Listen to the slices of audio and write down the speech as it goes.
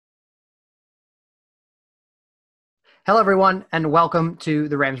Hello, everyone, and welcome to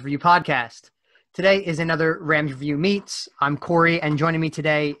the Rams Review podcast. Today is another Rams Review Meets. I'm Cory, and joining me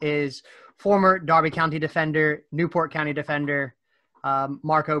today is former Derby County defender, Newport County defender,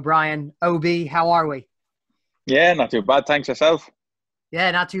 Mark O'Brien. OB, how are we? Yeah, not too bad. Thanks yourself.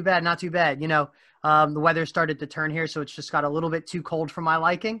 Yeah, not too bad, not too bad. The weather started to turn here, so it's just got a little bit too cold for my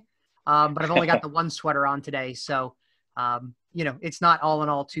liking. But I've only got the one sweater on today, so, it's not all in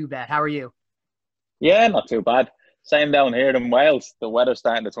all too bad. How are you? Yeah, not too bad. Same down here in Wales. The weather's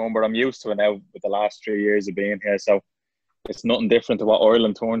starting to turn, but I'm used to it now with the last 3 years of being here. So it's nothing different to what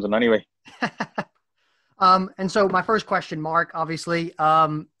Ireland turns in anyway. And so my first question, Mark, obviously, I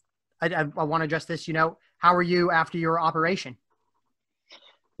want to address this. How are you after your operation?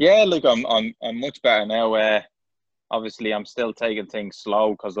 Yeah, look, I'm much better now. Obviously, I'm still taking things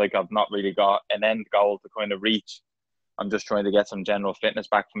slow because I've not really got an end goal to kind of reach. I'm just trying to get some general fitness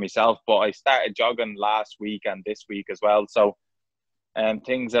back for myself. But I started jogging last week and this week as well. So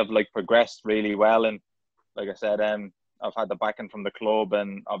things have progressed really well. And like I said, I've had the backing from the club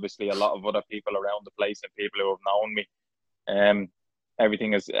and obviously a lot of other people around the place and people who have known me. Um,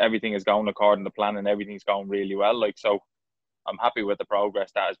 everything is going according to plan and everything's going really well. So I'm happy with the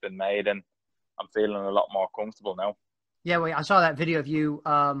progress that has been made and I'm feeling a lot more comfortable now. Yeah, well, I saw that video of you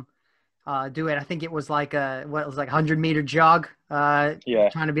do it. I think it was like what it was like 100-meter jog, Yeah.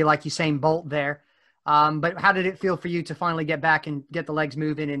 trying to be like Usain Bolt there. But how did it feel for you to finally get back and get the legs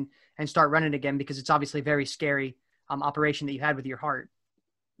moving and start running again? Because it's obviously a very scary operation that you had with your heart.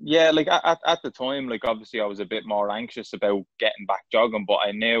 Yeah, at the time, obviously I was a bit more anxious about getting back jogging, but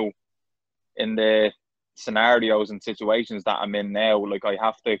I knew in the scenarios and situations that I'm in now, I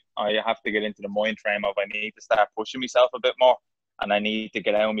have to get into the mind frame of I need to start pushing myself a bit more and I need to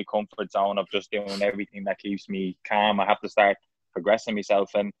get out of my comfort zone of just doing everything that keeps me calm. I have to start progressing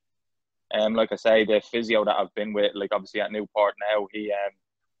myself and like I say, the physio that I've been with, obviously at Newport now,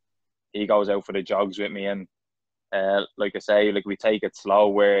 he goes out for the jogs with me and like I say, we take it slow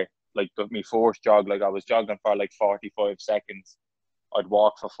where my first jog, I was jogging for 45 seconds. I'd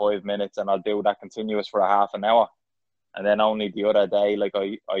walk for 5 minutes and I'll do that continuous for a half an hour. And then only the other day,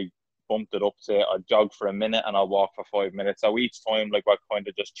 I bumped it up to I'd jog for a minute and I'll walk for 5 minutes. So each time, we're kind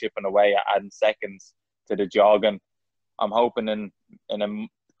of just chipping away at adding seconds to the jog. And I'm hoping in a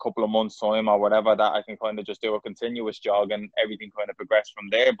couple of months' time or whatever that I can kind of just do a continuous jog and everything kind of progress from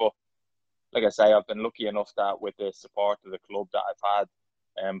there. But like I say, I've been lucky enough that with the support of the club that I've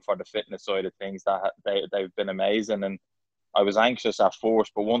had for the fitness side of things, that they've been amazing. And I was anxious at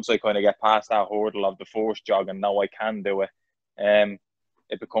first, but once I kind of get past that hurdle of the first jog and know I can do it,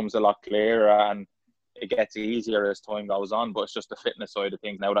 it becomes a lot clearer and it gets easier as time goes on. But it's just the fitness side of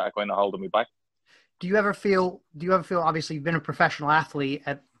things now that are kind of holding me back. Do you ever feel, obviously you've been a professional athlete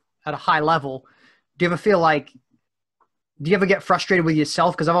at a high level. Do you ever feel like, do you ever get frustrated with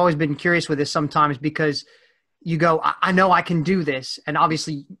yourself? Because I've always been curious with this sometimes because you go, I know I can do this. And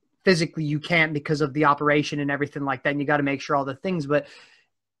obviously physically you can't because of the operation and everything like that. And you got to make sure all the things, but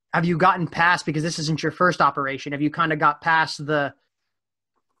have you gotten past, because this isn't your first operation, have you kind of got past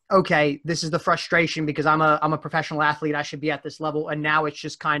okay, this is the frustration because I'm a professional athlete. I should be at this level. And now it's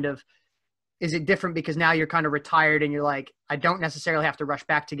just kind of, is it different because now you're kind of retired and you're like, I don't necessarily have to rush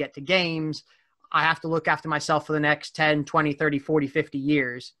back to get to games. I have to look after myself for the next 10, 20, 30, 40, 50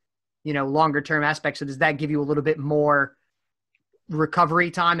 years, longer term aspects. So does that give you a little bit more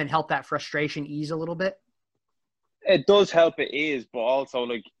recovery time and help that frustration ease a little bit? It does help, it is, but also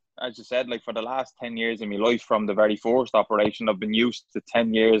as you said, for the last 10 years of my life from the very first operation, I've been used to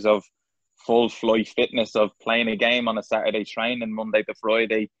 10 years of full flight fitness of playing a game on a Saturday, training Monday to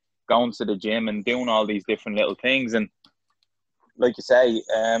Friday, going to the gym and doing all these different little things. And like you say,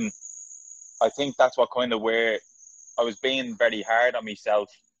 I think that's what kind of where I was being very hard on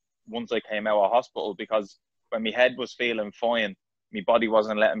myself once I came out of hospital, because when my head was feeling fine, my body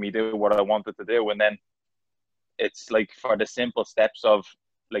wasn't letting me do what I wanted to do. And then it's for the simple steps of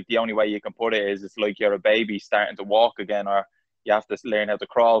the only way you can put it is it's like you're a baby starting to walk again, or you have to learn how to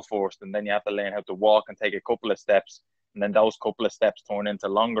crawl first and then you have to learn how to walk and take a couple of steps. And then those couple of steps turn into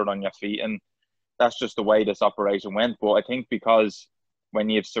longer on your feet. And that's just the way this operation went. But I think because when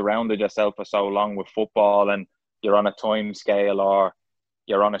you've surrounded yourself for so long with football and you're on a time scale or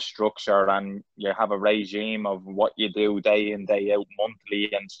you're on a structure and you have a regime of what you do day in, day out,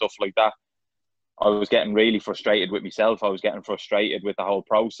 monthly and stuff like that, I was getting really frustrated with myself. I was getting frustrated with the whole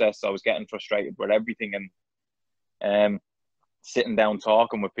process. I was getting frustrated with everything. And sitting down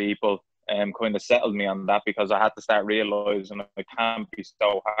talking with people kind of settled me on that, because I had to start realising I can't be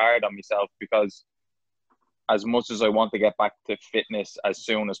so hard on myself, because as much as I want to get back to fitness as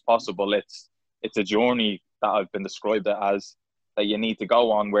soon as possible, it's a journey that I've been described it as, that you need to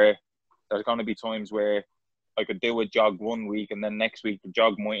go on, where there's going to be times where I could do a jog one week and then next week the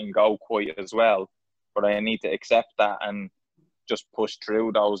jog mightn't go quite as well. But I need to accept that and just push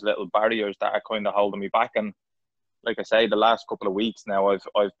through those little barriers that are kind of holding me back. And like I say, the last couple of weeks now,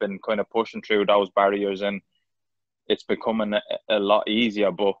 I've been kind of pushing through those barriers, and it's becoming a lot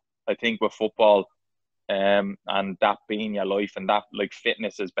easier. But I think with football, and that being your life, and that like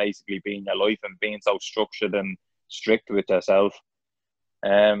fitness is basically being your life, and being so structured and strict with yourself,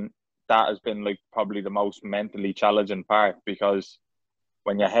 that has been like probably the most mentally challenging part, because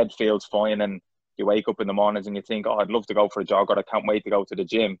when your head feels fine and you wake up in the mornings and you think, oh, I'd love to go for a jog, or I can't wait to go to the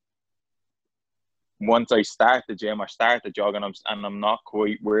gym. Once I start the gym or start the jog, and I'm not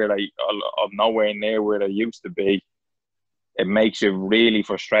quite where I'm nowhere near where I used to be, it makes you really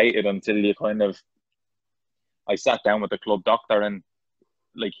frustrated until you kind of, I sat down with the club doctor, and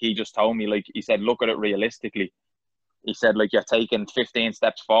like he just told me, like he said, look at it realistically. He said, like, you're taking 15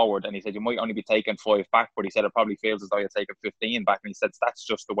 steps forward, and he said you might only be taking 5 back, but he said it probably feels as though you're taking 15 back, and he said that's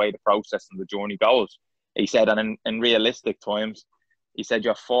just the way the process and the journey goes. He said, and in realistic times, he said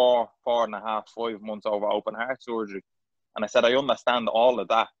you're 4.5, 5 months over open heart surgery. And I said, I understand all of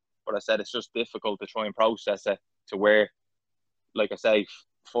that, but I said it's just difficult to try and process it to where, like I say,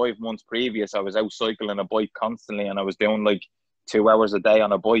 5 months previous, I was out cycling a bike constantly, and I was doing like 2 hours a day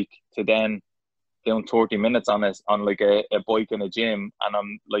on a bike, to then doing 30 minutes on like a bike in a gym, and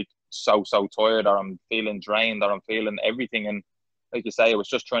I'm like so tired, or I'm feeling drained, or I'm feeling everything. And like you say, I was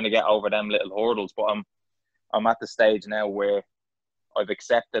just trying to get over them little hurdles. But I'm at the stage now where I've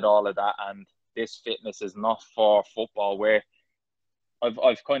accepted all of that, and this fitness is not for football, where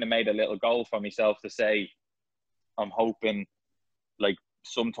I've kind of made a little goal for myself to say I'm hoping like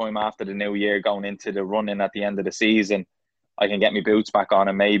sometime after the new year, going into the running at the end of the season, I can get my boots back on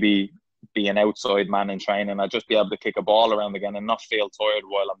and maybe be an outside man in training. I'll just be able to kick a ball around again and not feel tired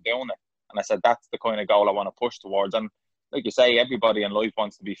while I'm doing it. And I said, that's the kind of goal I want to push towards. And like you say, everybody in life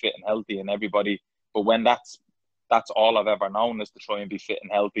wants to be fit and healthy, and everybody, but when that's all I've ever known, is to try and be fit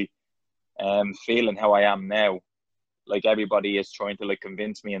and healthy, feeling how I am now, like everybody is trying to like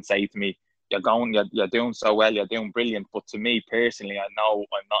convince me and say to me, you're doing so well, you're doing brilliant. But to me personally, I know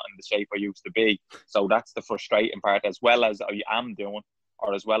I'm not in the shape I used to be. So that's the frustrating part, as well as I am doing,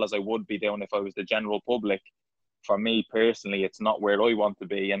 or as well as I would be doing if I was the general public. For me personally, it's not where I want to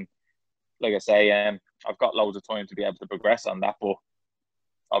be. And like I say, I've got loads of time to be able to progress on that. But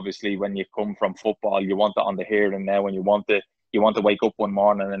obviously, when you come from football, you want it on the here and now, and you want to wake up one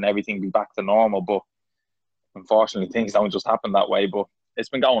morning and everything be back to normal. But unfortunately, things don't just happen that way. But it's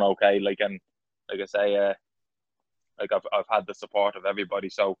been going okay. Like I say, like I've had the support of everybody,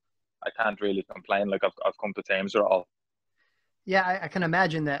 so I can't really complain. Like I've come to terms with it all. Yeah, I can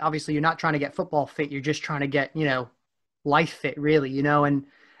imagine that. Obviously, you're not trying to get football fit. You're just trying to get, life fit, really, and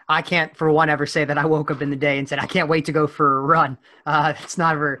I can't, for one, ever say that I woke up in the day and said, I can't wait to go for a run. It's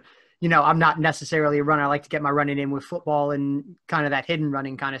never, I'm not necessarily a runner. I like to get my running in with football and kind of that hidden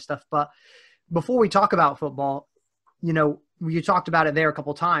running kind of stuff. But before we talk about football, you talked about it there a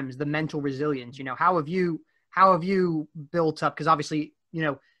couple of times, the mental resilience. How have you built up? Because obviously,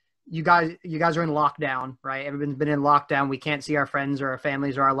 you guys are in lockdown, right? Everyone's been in lockdown. We can't see our friends or our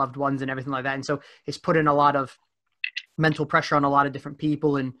families or our loved ones and everything like that. And so it's put in a lot of mental pressure on a lot of different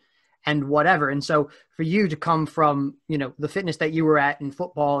people and whatever. And so for you to come from, the fitness that you were at in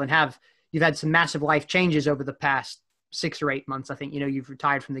football, and you've had some massive life changes over the past 6 or 8 months. I think, you've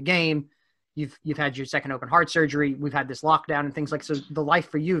retired from the game. You've had your second open heart surgery. We've had this lockdown and things like, so the life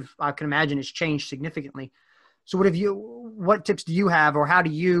for you, I can imagine, has changed significantly. So what tips do you have, or how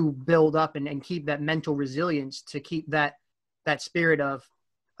do you build up and keep that mental resilience to keep that spirit of,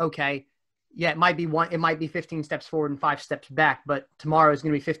 okay, yeah, it might be 15 steps forward and 5 steps back, but tomorrow is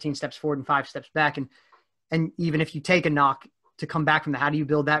going to be 15 steps forward and 5 steps back. And even if you take a knock, to come back from that, how do you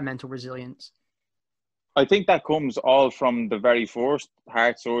build that mental resilience? I think that comes all from the very first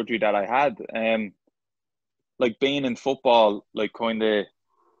heart surgery that I had. Like being in football, like kind of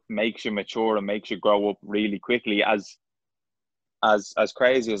makes you mature and makes you grow up really quickly. As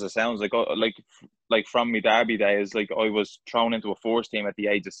crazy as it sounds, like from my derby days, like I was thrown into a first team at the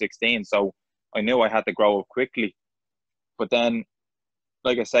age of 16, so I knew I had to grow up quickly. But then,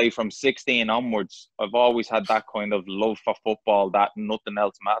 like I say, from 16 onwards, I've always had that kind of love for football, that nothing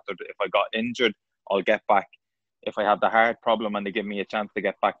else mattered. If I got injured, I'll get back. If I had the heart problem and they give me a chance to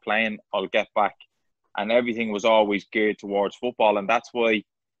get back playing, I'll get back. And everything was always geared towards football. And that's why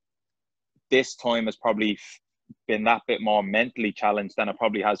this time has probably been that bit more mentally challenged than it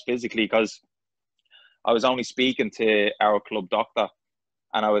probably has physically, because I was only speaking to our club doctor,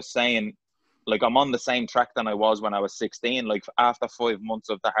 and I was saying, like I'm on the same track than I was when I was 16. Like after 5 months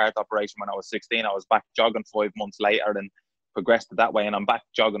of the heart operation when I was 16, I was back jogging 5 months later and progressed that way. And I'm back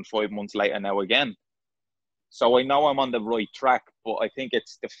jogging 5 months later now again. So I know I'm on the right track, but I think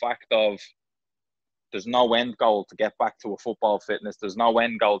it's the fact of there's no end goal to get back to a football fitness. There's no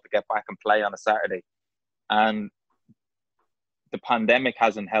end goal to get back and play on a Saturday. And the pandemic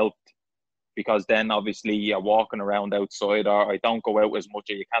hasn't helped, because then obviously you're walking around outside, or I don't go out as much,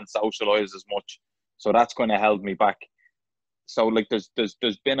 or you can't socialise as much. So that's going to hold me back. So like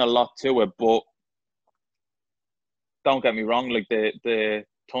there's been a lot to it, but don't get me wrong, like the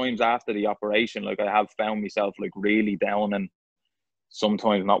times after the operation, like I have found myself like really down, and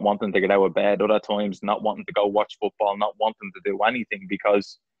sometimes not wanting to get out of bed, other times not wanting to go watch football, not wanting to do anything,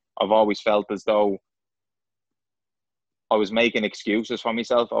 because I've always felt as though I was making excuses for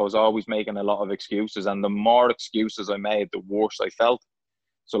myself. I was always making a lot of excuses, and the more excuses I made, the worse I felt.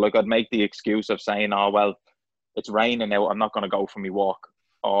 So like I'd make the excuse of saying, oh, well, it's raining out, I'm not going to go for my walk.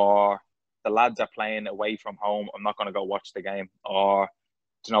 Or the lads are playing away from home, I'm not going to go watch the game. Or,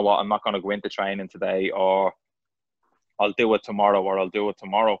 do you know what, I'm not going to go into training today. Or I'll do it tomorrow, or I'll do it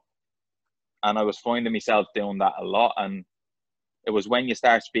tomorrow. And I was finding myself doing that a lot. And it was when you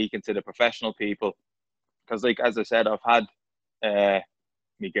start speaking to the professional people, because like, as I said, I've had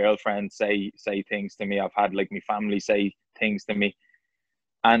my girlfriend say things to me. I've had like my family say things to me.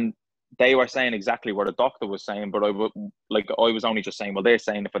 And they were saying exactly what the doctor was saying, but I was only just saying, well, they're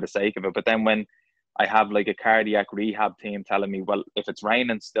saying it for the sake of it. But then when I have like a cardiac rehab team telling me, well, if it's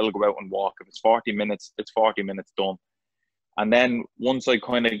raining, still go out and walk. If it's 40 minutes, it's 40 minutes done. And then once I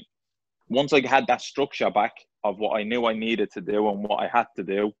had that structure back of what I knew I needed to do and what I had to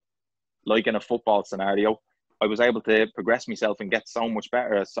do, like in a football scenario, I was able to progress myself and get so much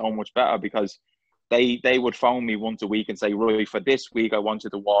better, because they would phone me once a week and say, Roy, for this week, I want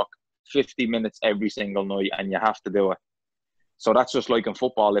you to walk 50 minutes every single night, and you have to do it. So that's just like in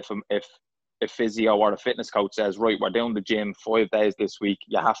football. If a physio or a fitness coach says, right, we're doing the gym 5 days this week,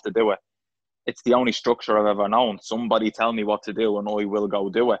 you have to do it. It's the only structure I've ever known. Somebody tell me what to do and I will go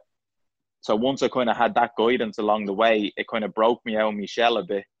do it. So once I kind of had that guidance along the way, it kind of broke me out of my shell a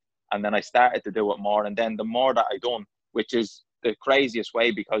bit. And then I started to do it more. And then the more that I done, which is the craziest way,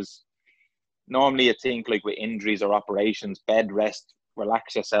 because normally you think like with injuries or operations, bed rest,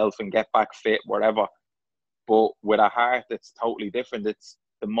 relax yourself and get back fit, whatever. But with a heart, it's totally different. It's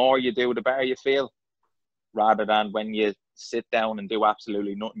the more you do, the better you feel, rather than when you sit down and do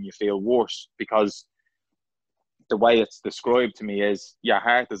absolutely nothing, you feel worse. Because the way it's described to me is your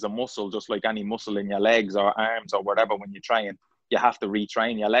heart is a muscle, just like any muscle in your legs or arms or whatever. When you train, you have to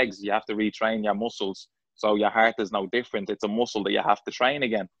retrain your legs, you have to retrain your muscles. So your heart is no different. It's a muscle that you have to train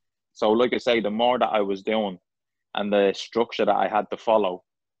again. So like I say, the more that I was doing and the structure that I had to follow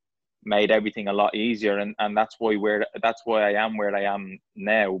made everything a lot easier. And that's why I am where I am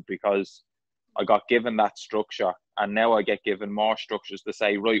now, because I got given that structure, and now I get given more structures to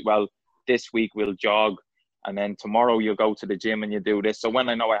say, right, well, this week we'll jog, and then tomorrow you'll go to the gym and you do this. So when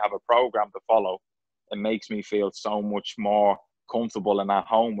I know I have a program to follow, it makes me feel so much more comfortable and at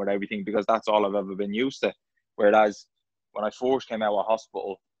home with everything, because that's all I've ever been used to. Whereas when I first came out of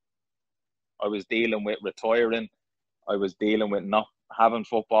hospital, I was dealing with retiring, I was dealing with not having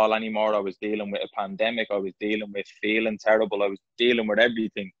football anymore, I was dealing with a pandemic, I was dealing with feeling terrible, I was dealing with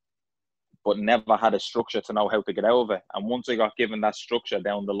everything, but never had a structure to know how to get out of it. And once I got given that structure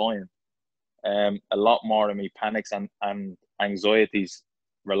down the line, a lot more of me panics and anxieties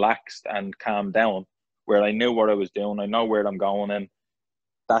relaxed and calmed down, where I knew what I was doing, I know where I'm going, and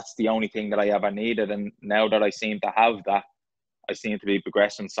that's the only thing that I ever needed. And now that I seem to have that, I seem to be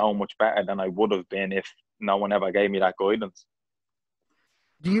progressing so much better than I would have been if no one ever gave me that guidance.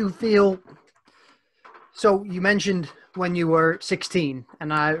 Do you feel, so you mentioned when you were 16,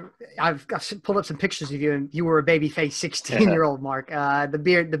 and I've pulled up some pictures of you, and you were a baby-faced 16-year-old, Mark.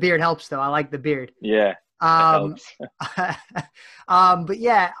 The beard helps, though. I like the beard. Yeah, it helps. But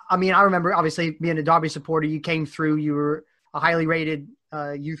yeah, I mean, I remember obviously being a Derby supporter. You came through. You were a highly rated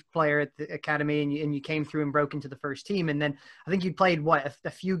youth player at the academy, and you came through and broke into the first team. And then I think you played a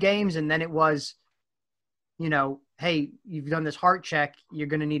few games, and then it was, hey, you've done this heart check, you're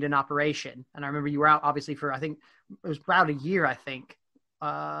going to need an operation. And I remember you were out obviously for, I think it was about a year, I think.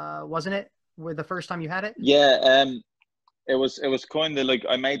 Wasn't it? Where the first time you had it? Yeah. It was kind of like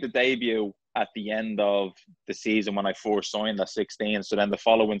I made the debut at the end of the season when I first signed at 16. So then the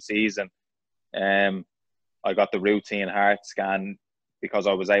following season, I got the routine heart scan because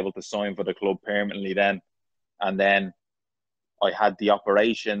I was able to sign for the club permanently then. And then I had the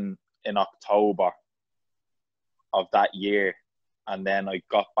operation in October of that year. and then I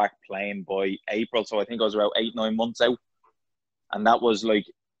got back playing by April. So I think I was about 8-9 months out. And that was like,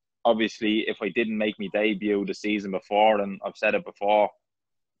 obviously, if I didn't make my debut the season before, and I've said it before,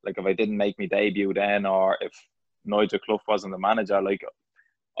 like if I didn't make my debut then, or if Nigel Clough wasn't the manager, like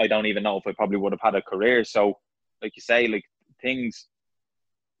I don't even know if I probably would have had a career. So, like you say, like things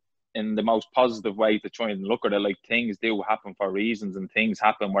in the most positive way to try and look at it, like things do happen for reasons, and things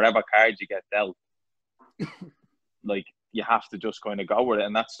happen wherever cards you get dealt. Like you have to just kind of go with it,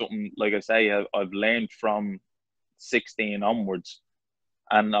 and that's something, like I say, I've learned from 16 onwards.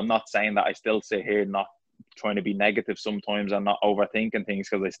 And I'm not saying that I still sit here not trying to be negative sometimes and not overthinking things,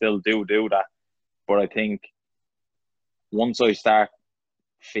 because I still do that. But I think once I start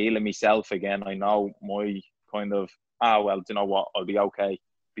feeling myself again, I know my kind of, well, do you know what, I'll be okay,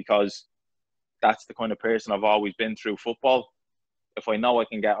 because that's the kind of person I've always been through football. If I know I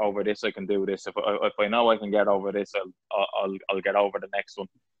can get over this, I can do this. If I know I can get over this, I'll get over the next one.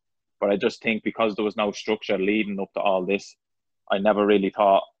 But I just think because there was no structure leading up to all this, I never really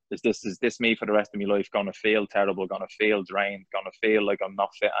thought, is this me for the rest of my life? Going to feel terrible, going to feel drained, going to feel like I'm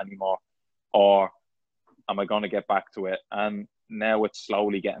not fit anymore, or am I going to get back to it? And now it's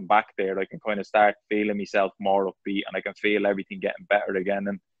slowly getting back there. I can kind of start feeling myself more upbeat, and I can feel everything getting better again.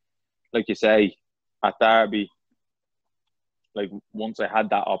 And like you say, at Derby, like once I had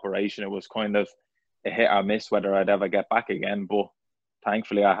that operation, it was kind of a hit or miss whether I'd ever get back again. But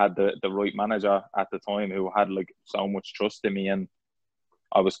thankfully, I had the right manager at the time who had like so much trust in me, and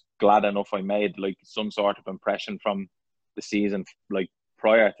I was glad enough I made like some sort of impression from the season like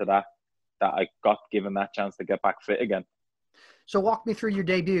prior to that I got given that chance to get back fit again. So walk me through your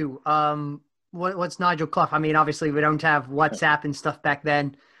debut. What's Nigel Clough? I mean, obviously we don't have WhatsApp and stuff back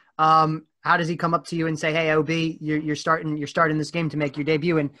then. How does he come up to you and say, "Hey, OB, you're starting this game to make your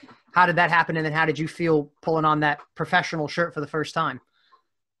debut"? And how did that happen? And then how did you feel pulling on that professional shirt for the first time?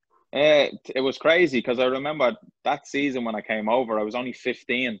 It was crazy, because I remember that season when I came over, I was only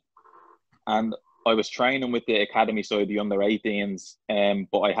 15, and I was training with the academy side, the under 18s,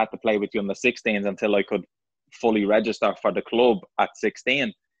 but I had to play with the under 16s until I could fully register for the club at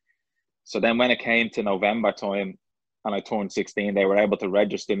 16. So then when it came to November time and I turned 16, they were able to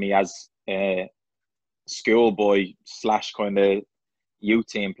register me as a schoolboy / kind of youth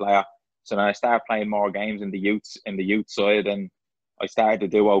team player. So then I started playing more games in the youth side, and I started to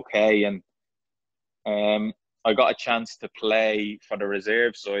do okay. And I got a chance to play for the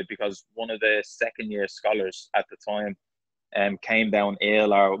reserve side because one of the second-year scholars at the time came down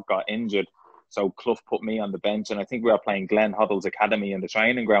ill or got injured. So Clough put me on the bench, and I think we were playing Glenn Hoddle's academy in the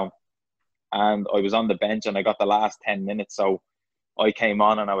training ground. And I was on the bench, and I got the last 10 minutes. So I came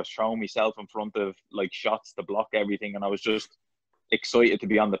on, and I was throwing myself in front of like shots to block everything, and I was just excited to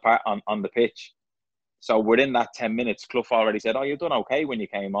be on the pitch. So within that 10 minutes, Clough already said, "Oh, you've done okay when you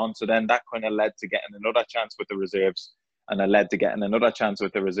came on." So then that kind of led to getting another chance with the reserves, and it led to getting another chance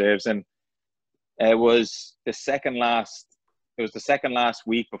with the reserves. And it was the second last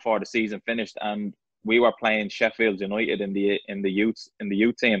week before the season finished, and we were playing Sheffield United in the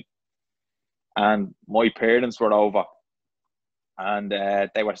youth team. And my parents were over, and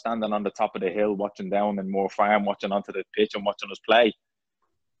they were standing on the top of the hill watching down in Moor Farm, watching onto the pitch and watching us play.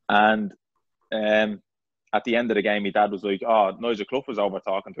 And at the end of the game, my dad was like, "Oh, Nigel Clough was over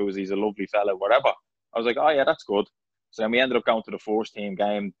talking to us. He's a lovely fella, whatever." I was like, "Oh yeah, that's good." So then we ended up going to the first team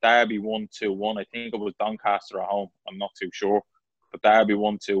game. Derby won 2-1. I think it was Doncaster at home. I'm not too sure, but Derby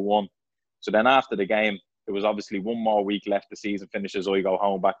won 2-1. So then after the game, there was obviously one more week left. The season finishes. I go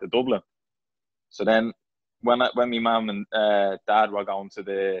home back to Dublin. So then when my mum and dad were going to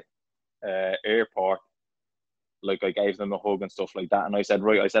the airport, like I gave them a hug and stuff like that. And I said,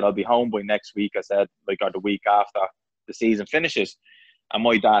 "Right," I said, "I'll be home by next week." I said, like, or the week after the season finishes. And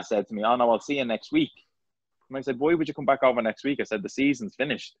my dad said to me, "Oh no, I'll see you next week." And I said, "Why would you come back over next week?" I said, "The season's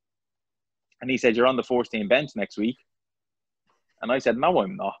finished." And he said, "You're on the first team bench next week." And I said, "No,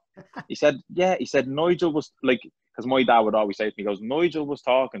 I'm not." He said, "Yeah." He said, "Nigel was like," because my dad would always say to me, he goes, "Nigel was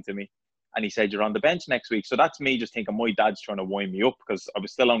talking to me, and he said, you're on the bench next week." So that's me just thinking my dad's trying to wind me up, because I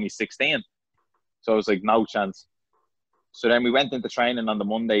was still only 16. So I was like, no chance. So then we went into training on the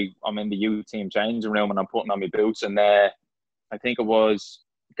Monday. I'm in the youth team changing room, and I'm putting on my boots. And I think it was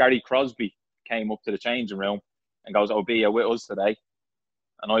Gary Crosby came up to the changing room and goes, "Oh, be you with us today?"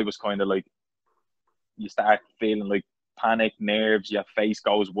 And I was kind of like, you start feeling like panic, nerves, your face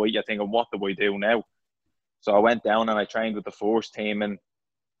goes white. You're thinking, what do I do now? So I went down and I trained with the first team.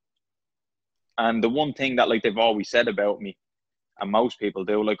 And the one thing that like they've always said about me, and most people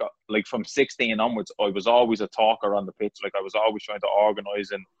do, like from 16 onwards, I was always a talker on the pitch. Like I was always trying to organise,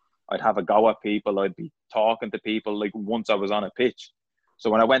 and I'd have a go at people. I'd be talking to people like once I was on a pitch. So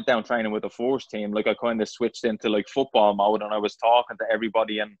when I went down training with the force team, like I kind of switched into like football mode, and I was talking to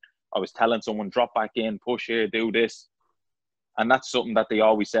everybody, and I was telling someone, drop back in, push here, do this. And that's something that they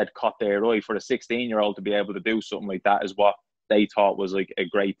always said caught their eye. For a 16-year-old to be able to do something like that is what they thought was like a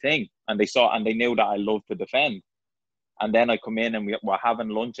great thing. And they saw, and they knew that I loved to defend. And then I come in and we were having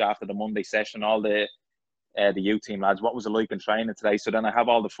lunch after the Monday session, all the U team lads, what was it like in training today? So then I have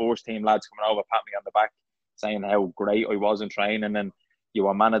all the force team lads coming over, pat me on the back, saying how great I was in training, and you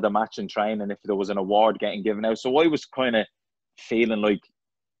were man of the match in training if there was an award getting given out. So I was kind of feeling like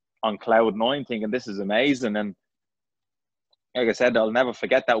on cloud nine, thinking this is amazing. And like I said, I'll never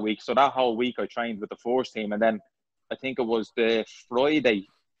forget that week. So that whole week I trained with the force team, and then I think it was the Friday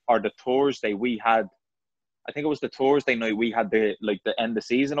or the Thursday we had, I think it was the Thursday night we had the end of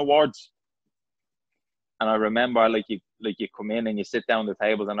season awards. And I remember like you come in and you sit down at the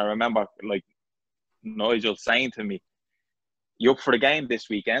tables, and I remember like Nigel saying to me, "You up for the game this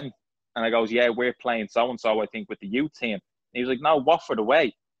weekend?" And I goes, "Yeah, we're playing so and so, I think, with the youth team." And he was like, "No, Watford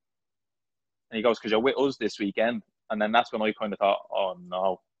away." And he goes, "Because you're with us this weekend." And then that's when I kind of thought, "Oh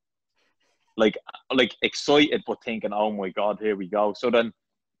no," like excited but thinking, "Oh my God, here we go." So then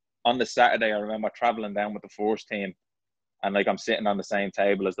on the Saturday, I remember traveling down with the force team, and like I'm sitting on the same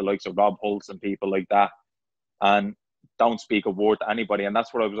table as the likes of Rob Hulse and people like that, and don't speak a word to anybody. And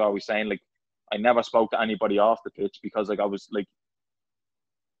that's what I was always saying. Like, I never spoke to anybody off the pitch because like I was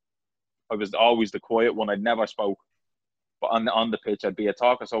always the quiet one. I'd never spoke, but on the pitch I'd be a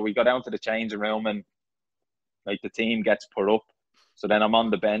talker. So we go down to the changing room, and like the team gets put up. So then I'm on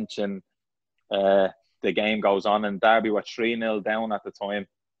the bench, and the game goes on, and Derby were 3-0 down at the time.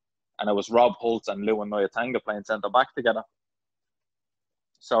 And it was Rob Hulse and Luton Town playing centre back together.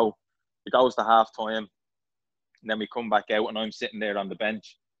 So it goes to half time, and then we come back out, and I'm sitting there on the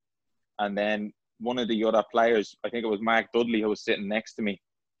bench. And then one of the other players, I think it was Mark Dudley, who was sitting next to me,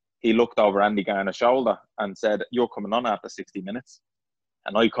 he looked over Andy Garner's shoulder and said, "You're coming on after 60 minutes.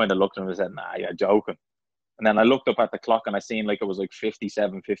 And I kind of looked at him and said, "Nah, you're joking." And then I looked up at the clock, and I seen like it was like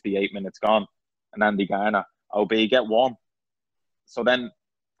 57, 58 minutes gone. And Andy Garner, "Oh, B, get warm." So then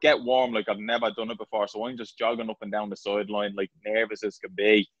get warm, like I've never done it before. So I'm just jogging up and down the sideline, like nervous as can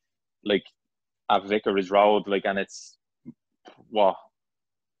be, like at Vicarage Road, like, and it's what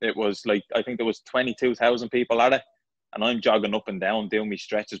it was like. I think there was 22,000 people at it, and I'm jogging up and down doing me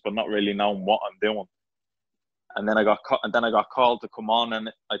stretches, but not really knowing what I'm doing. And then I got called to come on,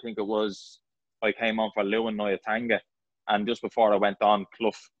 and I think it was I came on for Luton Town, and just before I went on,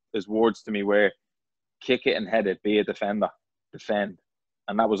 Clough, his words to me were, "Kick it and head it, be a defender, defend."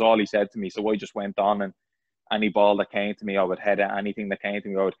 And that was all he said to me. So I just went on, and any ball that came to me, I would head it. Anything that came to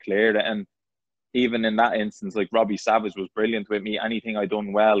me, I would clear it. And even in that instance, like Robbie Savage was brilliant with me. Anything I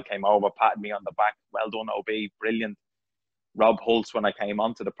done well, came over, patted me on the back. "Well done, OB, brilliant." Rob Hulse, when I came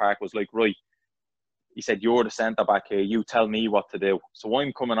onto the park, was like, "Right," he said, "You're the centre back here. You tell me what to do." So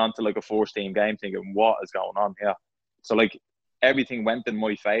I'm coming onto like a force team game thinking, what is going on here? So like everything went in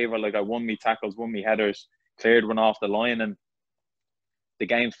my favour. Like I won me tackles, won me headers, cleared one off the line, and the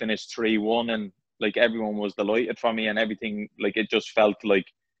game finished 3-1, and like everyone was delighted for me, and everything, like it just felt like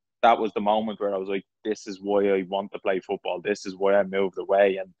that was the moment where I was like, this is why I want to play football. This is why I moved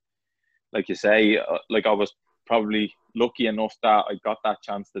away. And like you say, like I was probably lucky enough that I got that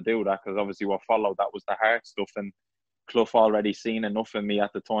chance to do that, because obviously what followed that was the hard stuff, and Clough already seen enough in me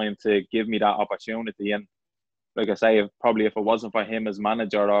at the time to give me that opportunity. And like I say, probably if it wasn't for him as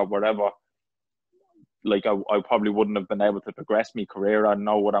manager or whatever, like I probably wouldn't have been able to progress my career. I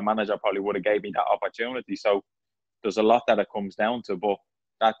know what a manager probably would have gave me that opportunity. So there's a lot that it comes down to. But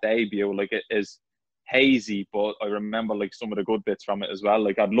that debut, like it is hazy, but I remember like some of the good bits from it as well.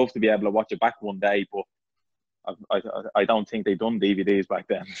 Like I'd love to be able to watch it back one day, but I don't think they done DVDs back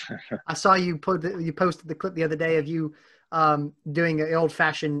then. I saw you posted the clip the other day of you doing an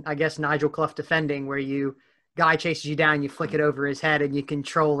old-fashioned, I guess, Nigel Clough defending, where guy chases you down, you flick it over his head, and you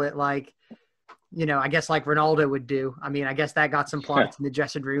control it like, you know, I guess like Ronaldo would do. I mean, I guess that got some plaudits in the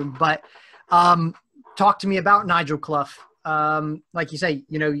dressing room. But talk to me about Nigel Clough. Like you say,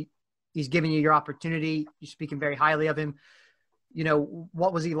 you know, he's giving you your opportunity. You're speaking very highly of him. You know,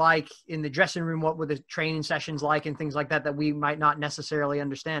 what was he like in the dressing room? What were the training sessions like and things like that that we might not necessarily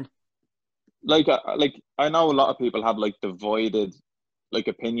understand? Like I know a lot of people have like divided like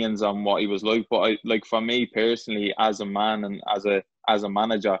opinions on what he was like, but for me personally, as a man and as a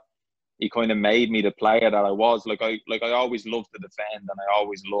manager, he kind of made me the player that I was. Like I always loved to defend, and I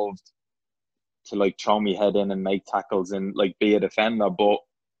always loved to like throw me head in and make tackles and like be a defender. But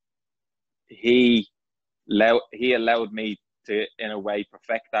he allowed me to, in a way,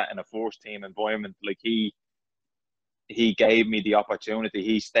 perfect that in a first team environment. Like he gave me the opportunity.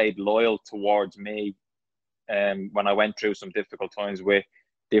 He stayed loyal towards me. When I went through some difficult times with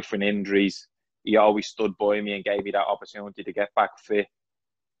different injuries, he always stood by me and gave me that opportunity to get back fit.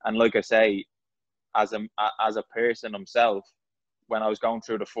 And like I say, as a person himself, when I was going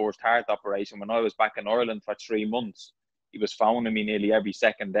through the first heart operation, when I was back in Ireland for 3 months, he was phoning me nearly every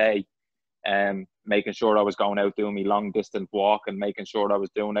second day, making sure I was going out doing my long distance walk and making sure I was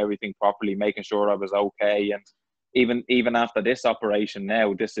doing everything properly, making sure I was okay. And even after this operation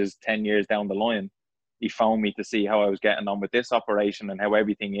now, this is 10 years down the line, he phoned me to see how I was getting on with this operation and how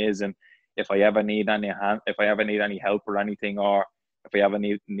everything is, and if I ever need any help or anything, or if I ever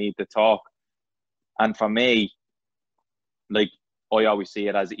need to talk. And for me, like, I always see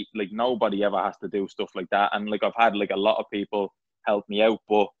it as like nobody ever has to do stuff like that. And like I've had like a lot of people help me out,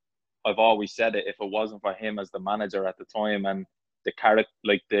 but I've always said it, if it wasn't for him as the manager at the time and the character,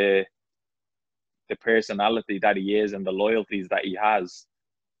 like the personality that he is and the loyalties that he has,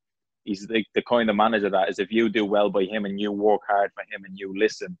 he's like the kind of manager that is, if you do well by him and you work hard for him and you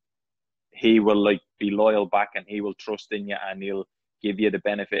listen, he will like be loyal back and he will trust in you and he'll give you the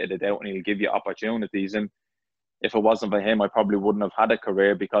benefit of the doubt and he'll give you opportunities. And if it wasn't for him, I probably wouldn't have had a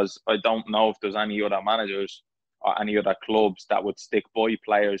career, because I don't know if there's any other managers or any other clubs that would stick by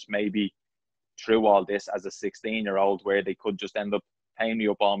players maybe through all this as a 16-year-old, where they could just end up paying me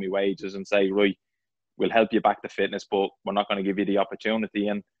up all my wages and say, right, we'll help you back to fitness, but we're not going to give you the opportunity.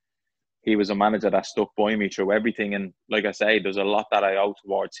 And he was a manager that stuck by me through everything. And like I say, there's a lot that I owe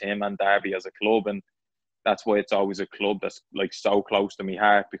towards him and Derby as a club. And that's why it's always a club that's like so close to my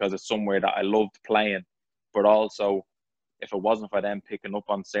heart, because it's somewhere that I loved playing. But also, if it wasn't for them picking up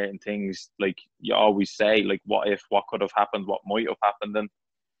on certain things, like you always say, like, what if, what could have happened, what might have happened.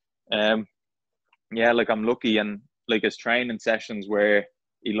 And yeah, like I'm lucky. And like his training sessions where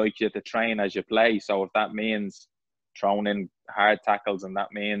he likes you to train as you play. So if that means throwing in hard tackles, and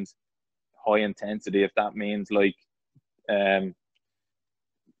that means high intensity, if that means like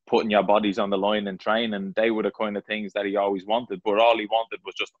putting your bodies on the line and training, they were the kind of things that he always wanted. But all he wanted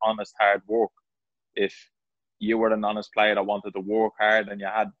was just honest hard work. If you were an honest player that wanted to work hard and you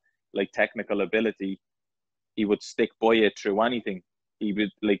had like technical ability, he would stick by you through anything. He would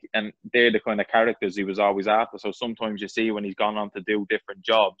like, and they're the kind of characters he was always after. So sometimes you see when he's gone on to do different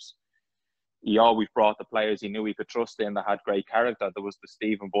jobs, he always brought the players he knew he could trust in that had great character. There was the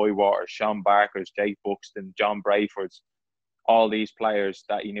Stephen Boywaters, Sean Barkers, Jake Buxton, John Brayfords, all these players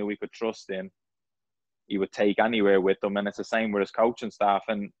that he knew he could trust in, he would take anywhere with them. And it's the same with his coaching staff.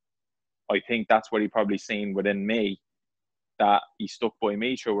 And I think that's what he probably seen within me, that he stuck by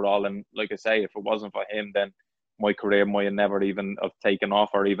me through it all. And like I say, if it wasn't for him, then my career might have never even have taken off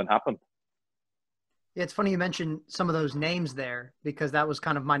or even happened. Yeah, it's funny you mentioned some of those names there, because that was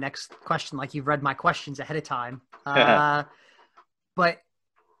kind of my next question. Like, you've read my questions ahead of time. But,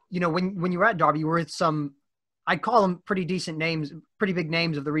 you know, when you were at Derby, you were with some, I'd call them pretty decent names, pretty big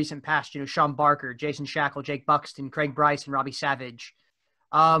names of the recent past, you know, Sean Barker, Jason Shackle, Jake Buxton, Craig Bryce, and Robbie Savage.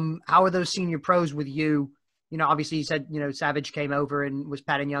 How are those senior pros with you? You know, obviously you said, you know, Savage came over and was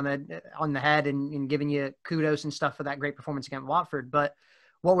patting you on the head and giving you kudos and stuff for that great performance against Watford. But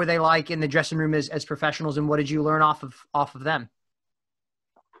what were they like in the dressing room as professionals, and what did you learn off of them?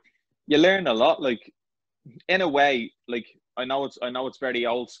 You learn a lot, like, in a way. Like, I know it's very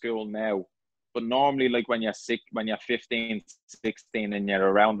old school now, but normally, like, when you're 15, 16 and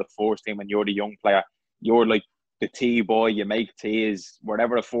you're around the first team and you're the young player, you're like the tea boy. You make teas,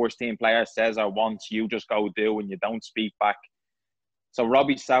 whatever the first team player says or wants, you just go do, and you don't speak back. So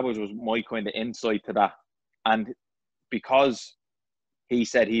Robbie Savage was my kind of insight to that. And because he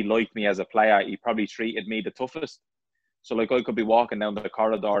said he liked me as a player, he probably treated me the toughest. So like, I could be walking down the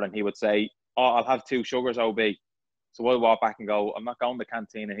corridor and he would say, "Oh, I'll have 2 sugars, OB." So I'd walk back and go, "I'm not going to the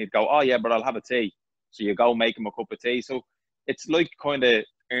canteen." And he'd go, "Oh yeah, but I'll have a tea." So you go make him a cup of tea. So it's like kind of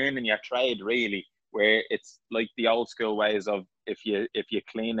earning your trade, really, where it's like the old school ways of, if you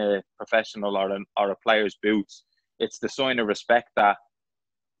clean a professional or a player's boots, it's the sign of respect that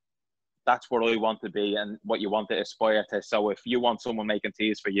that's what I want to be and what you want to aspire to. So if you want someone making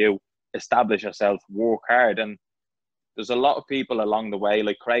teas for you, establish yourself, work hard. And there's a lot of people along the way,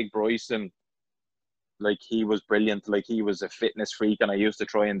 like Craig Bryson, like he was brilliant. Like he was a fitness freak, and I used to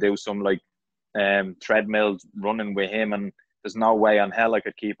try and do some like treadmills running with him, and there's no way on hell I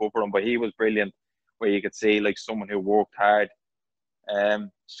could keep up with him, but he was brilliant, where you could see like someone who worked hard.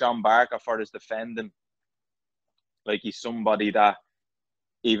 Sean Barker, for his defending, like he's somebody that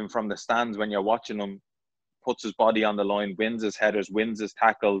even from the stands when you're watching him, puts his body on the line, wins his headers, wins his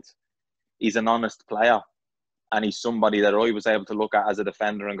tackles. He's an honest player. And he's somebody that I was able to look at as a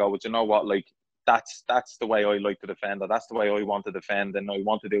defender and go, well, you know what, like, that's the way I like to defend, or that's the way I want to defend, and I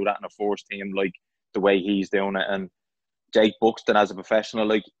want to do that in a force team, like the way he's doing it. And Jake Buxton as a professional,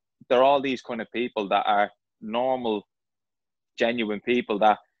 like, they're all these kind of people that are normal, genuine people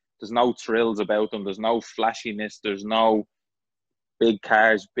that there's no thrills about them, there's no flashiness, there's no big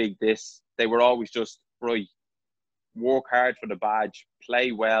cars, big this. They were always just, right, work hard for the badge,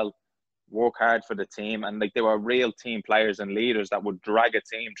 play well, work hard for the team. And like, they were real team players and leaders that would drag a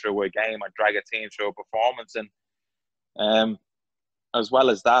team through a game or drag a team through a performance. And as well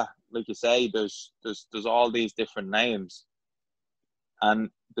as that, like you say, there's all these different names, and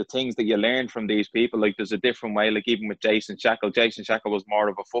the things that you learn from these people, like, there's a different way. Like, even with Jason Shackle was more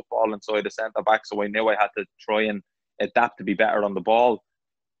of a football inside the centre back, so I knew I had to try and adapt to be better on the ball.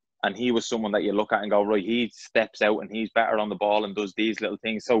 And he was someone that you look at and go, right, he steps out and he's better on the ball and does these little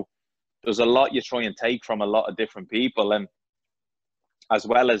things. So there's a lot you try and take from a lot of different people. And as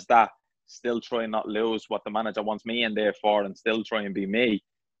well as that, still try and not lose what the manager wants me in there for, and still try and be me.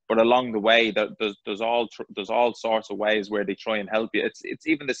 But along the way, there's all sorts of ways where they try and help you. It's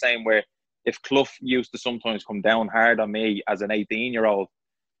even the same where if Clough used to sometimes come down hard on me as an 18-year-old,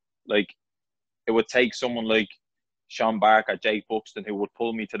 like, it would take someone like Sean Barker, Jake Buxton, who would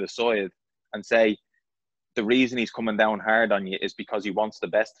pull me to the side and say, the reason he's coming down hard on you is because he wants the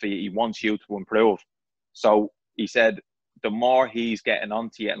best for you. He wants you to improve. So he said, the more he's getting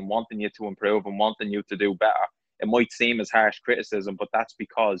onto you and wanting you to improve and wanting you to do better, it might seem as harsh criticism, but that's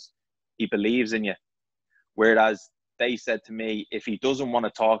because he believes in you. Whereas they said to me, if he doesn't want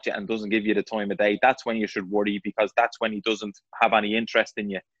to talk to you and doesn't give you the time of day, that's when you should worry, because that's when he doesn't have any interest in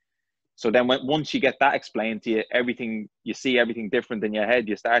you. So then once you get that explained to you, you see everything different in your head.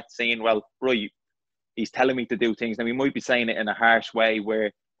 You start seeing, well, right, he's telling me to do things. Now, he might be saying it in a harsh way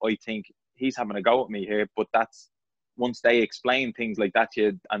where I think he's having a go at me here, but that's, once they explain things like that to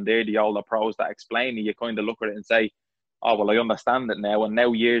you, and they're the older pros that explain it, you kind of look at it and say, oh, well, I understand it now. And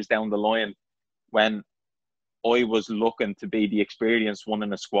now, years down the line, when I was looking to be the experienced one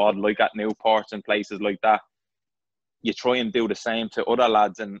in a squad, like at Newport and places like that, you try and do the same to other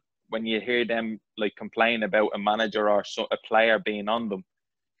lads. And when you hear them like complain about a manager or a player being on them,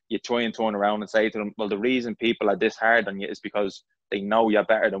 you try and turn around and say to them, well, the reason people are this hard on you is because they know you're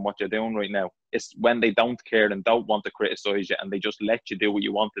better than what you're doing right now. It's when they don't care and don't want to criticise you and they just let you do what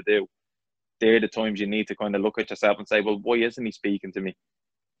you want to do. They're the times you need to kind of look at yourself and say, well, why isn't he speaking to me?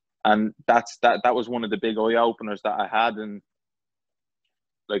 And that was one of the big eye openers that I had. And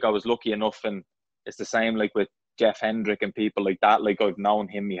like, I was lucky enough, and it's the same like with Jeff Hendrick and people like that. Like, I've known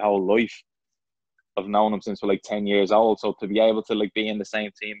him my whole life. I've known him since we're like 10 years old. So to be able to like be in the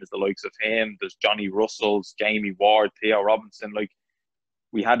same team as the likes of him, there's Johnny Russells, Jamie Ward, Theo Robinson, like,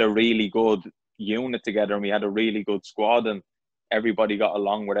 we had a really good unit together and we had a really good squad and everybody got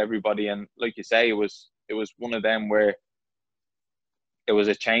along with everybody. And like you say, it was one of them where it was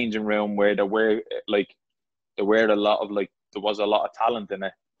a changing room where there was a lot of talent in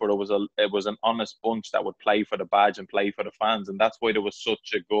it, but it was an honest bunch that would play for the badge and play for the fans. And that's why there was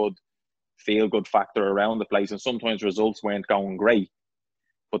such a good feel-good factor around the place. And sometimes results weren't going great,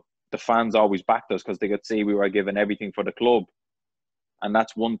 but the fans always backed us because they could see we were giving everything for the club. And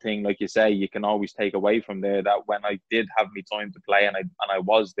that's one thing, like you say, you can always take away from there, that when I did have me time to play and I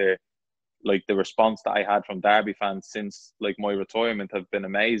was there, like, the response that I had from Derby fans since like my retirement have been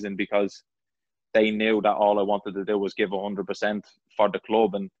amazing, because they knew that all I wanted to do was give 100% for the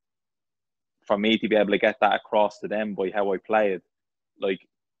club. And for me to be able to get that across to them by how I played, like,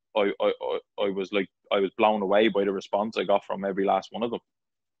 I was blown away by the response I got from every last one of them.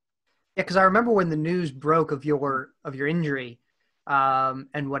 Yeah, because I remember when the news broke of your injury,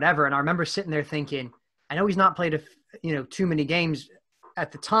 and whatever, and I remember sitting there thinking, I know he's not played too many games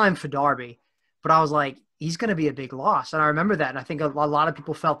at the time for Derby, but I was like, he's going to be a big loss. And I remember that, and I think a lot of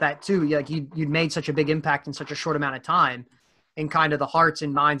people felt that too. Like, you'd made such a big impact in such a short amount of time in kind of the hearts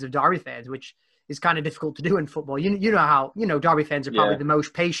and minds of Derby fans, which is kind of difficult to do in football. You know how Derby fans are probably the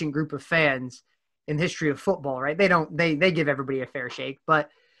most patient group of fans in the history of football, right? They give everybody a fair shake, but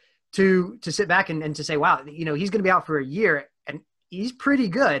to sit back and to say, wow, he's going to be out for a year and he's pretty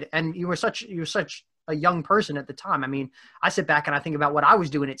good. And you were such a young person at the time. I mean, I sit back and I think about what I was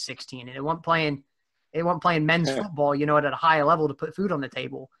doing at 16, and it wasn't playing men's football, at a high level to put food on the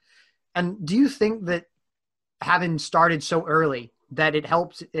table. And do you think that having started so early, that it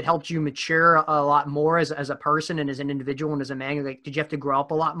helped you mature a lot more as a person and as an individual and as a man? Like, did you have to grow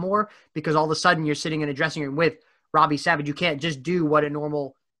up a lot more? Because all of a sudden you're sitting in a dressing room with Robbie Savage. You can't just do what a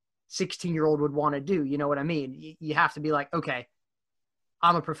normal 16-year-old would want to do. You know what I mean? You have to be like, okay,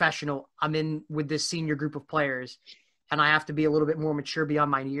 I'm a professional. I'm in with this senior group of players, and I have to be a little bit more mature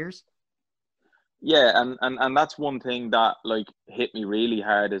beyond my years. Yeah, and that's one thing that like hit me really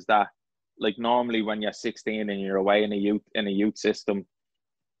hard is that like normally when you're 16 and you're away in a youth system,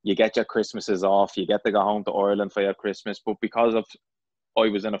 you get your Christmases off, you get to go home to Ireland for your Christmas. But because of I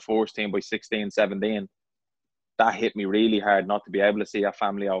was in a force team by 16, 17, that hit me really hard not to be able to see your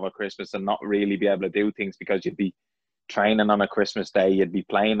family over Christmas and not really be able to do things because you'd be training on a Christmas day, you'd be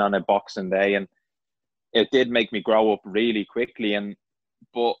playing on a Boxing Day, and it did make me grow up really quickly.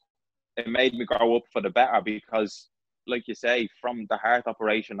 But it made me grow up for the better because, like you say, from the heart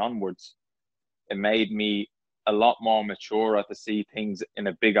operation onwards, it made me a lot more mature to see things in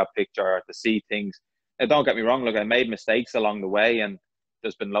a bigger picture, to see things. And don't get me wrong, look, I made mistakes along the way, and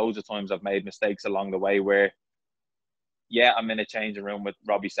there's been loads of times I've made mistakes along the way where, yeah, I'm in a changing room with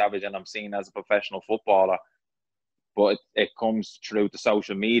Robbie Savage and I'm seen as a professional footballer, but it comes through the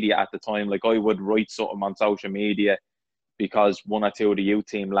social media at the time. Like I would write something on social media because one or two of the youth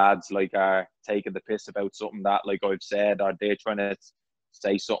team lads like are taking the piss about something that like I've said, or they're trying to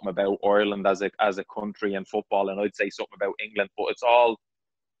say something about Ireland as a country and football, and I'd say something about England, but it's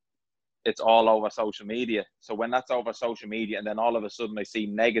all over social media. So when that's over social media, and then all of a sudden I see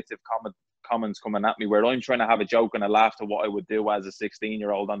negative comments coming at me where I'm trying to have a joke and a laugh to what I would do as a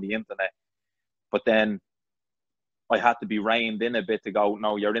 16-year-old on the internet, but then I had to be reined in a bit to go,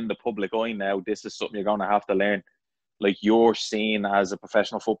 no, you're in the public eye now. This is something you're going to have to learn. Like you're seen as a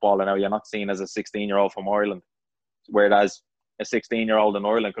professional footballer now. You're not seen as a 16-year-old from Ireland. Whereas a 16-year-old in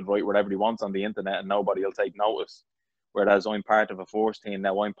Ireland could write whatever he wants on the internet and nobody will take notice. Whereas I'm part of a force team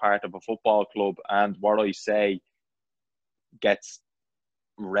now. I'm part of a football club, and what I say gets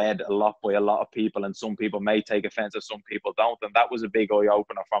read a lot by a lot of people, and some people may take offense and some people don't. And that was a big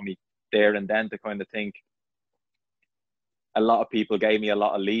eye-opener for me there and then to kind of think, a lot of people gave me a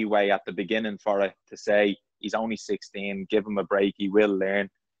lot of leeway at the beginning for it to say, he's only 16, give him a break, he will learn.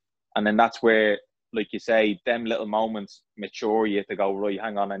 And then that's where, like you say, them little moments mature you to go, right,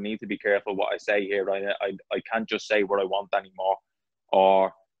 hang on, I need to be careful what I say here. I can't just say what I want anymore.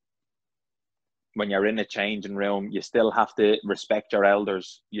 Or when you're in a changing room, you still have to respect your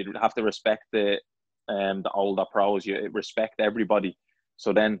elders. You have to respect the older pros. You respect everybody.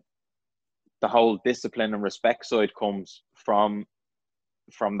 So then the whole discipline and respect side comes from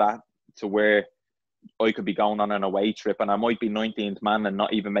that, to where I could be going on an away trip and I might be 19th man and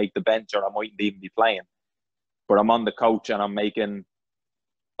not even make the bench, or I mightn't even be playing. But I'm on the coach and I'm making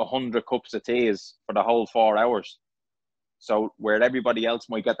 100 cups of teas for the whole 4 hours. So where everybody else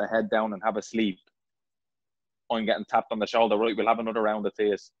might get their head down and have a sleep, I'm getting tapped on the shoulder, right, we'll have another round of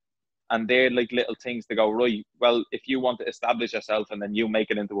teas. And they're like little things to go, right, well, if you want to establish yourself and then you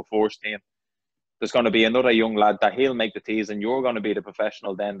make it into a force team, there's going to be another young lad that he'll make the teas and you're going to be the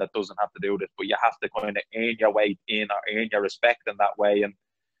professional then that doesn't have to do this. But you have to kind of earn your way in or earn your respect in that way.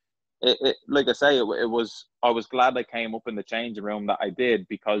 And like I say, I was glad I came up in the changing room that I did,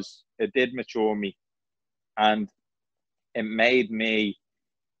 because it did mature me and it made me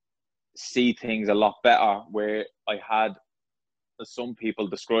see things a lot better, where I had, as some people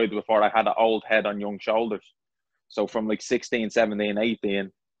described before, I had an old head on young shoulders. So from like 16, 17,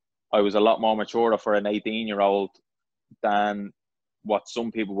 18, I was a lot more mature for an 18-year-old than what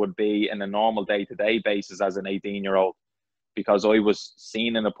some people would be in a normal day-to-day basis as an 18-year-old, because I was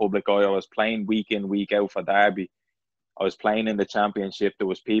seen in the public eye. I was playing week in, week out for Derby. I was playing in the championship. There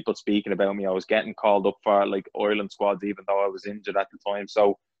was people speaking about me. I was getting called up for like Ireland squads, even though I was injured at the time.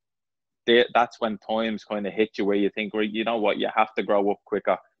 So that's when times kind of hit you where you think, well, you know what, you have to grow up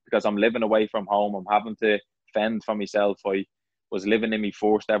quicker, because I'm living away from home. I'm having to fend for myself. I was living in my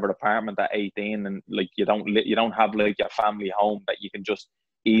first ever apartment at 18, and like you don't have like your family home that you can just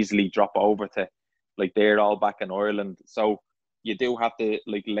easily drop over to. Like they're all back in Ireland, so you do have to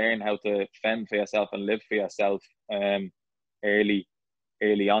like learn how to fend for yourself and live for yourself early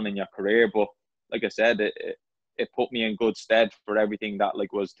on in your career. But like I said, it put me in good stead for everything that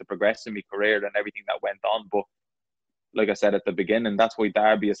like was to progress in my career and everything that went on. But like I said at the beginning, that's why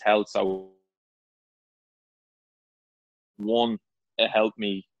Derby is held so. One, it helped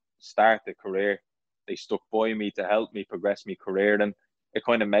me start the career. They stuck by me to help me progress my career, and it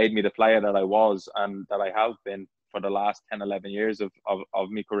kind of made me the player that I was and that I have been for the last 10, 11 years of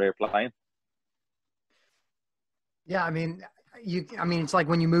my career playing. Yeah, I mean, it's like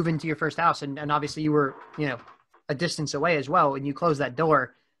when you move into your first house, and obviously you were, a distance away as well, and you close that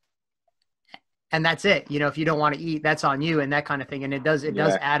door, and that's it. If you don't want to eat, that's on you, and that kind of thing. And it does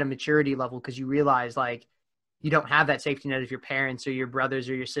add a maturity level, because you realize, like, you don't have that safety net of your parents or your brothers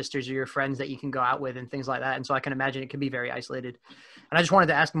or your sisters or your friends that you can go out with and things like that. And so I can imagine it can be very isolated. And I just wanted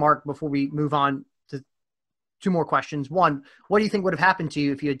to ask Mark before we move on to two more questions. One, what do you think would have happened to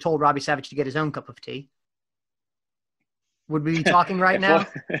you if you had told Robbie Savage to get his own cup of tea? Would we be talking right now?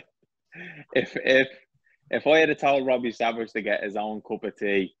 If I had told Robbie Savage to get his own cup of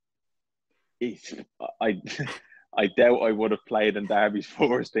tea, I doubt I would have played in Derby's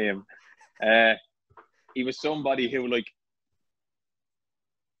first team. He was somebody who, like,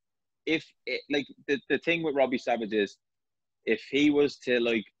 the thing with Robbie Savage is, if he was to,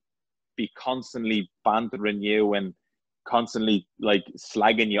 like, be constantly bantering you and constantly, like,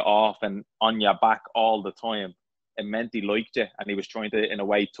 slagging you off and on your back all the time, it meant he liked you and he was trying to, in a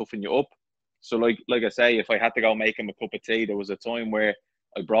way, toughen you up. So, like I say, if I had to go make him a cup of tea, there was a time where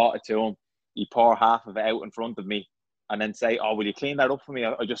I brought it to him. He pour half of it out in front of me and then say, "Oh, will you clean that up for me?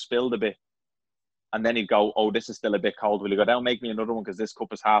 I just spilled a bit." And then he'd go, "Oh, this is still a bit cold. Will you go down, make me another one because this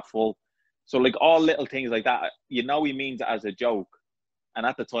cup is half full?" So, like, all little things like that, he means it as a joke. And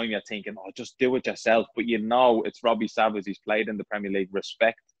at the time, you're thinking, "Oh, just do it yourself." But it's Robbie Savage. He's played in the Premier League.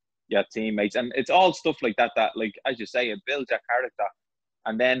 Respect your teammates. And it's all stuff like that, like, as you say, it builds your character.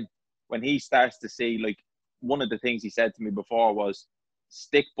 And then when he starts to see, like, one of the things he said to me before was,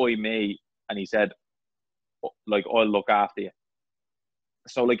 "Stick by me." And he said, like, "I'll look after you."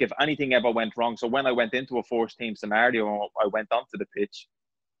 So, like, if anything ever went wrong, so when I went into a first team scenario, I went onto the pitch,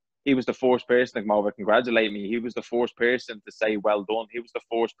 he was the first person to come over, congratulate me. He was the first person to say, "Well done." He was the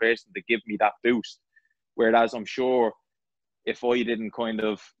first person to give me that boost. Whereas I'm sure if I didn't kind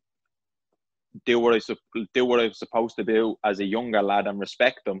of do what I was supposed to do as a younger lad and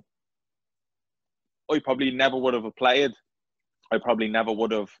respect them, I probably never would have played. I probably never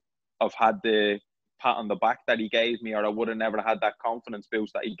would have had the pat on the back that he gave me, or I would have never had that confidence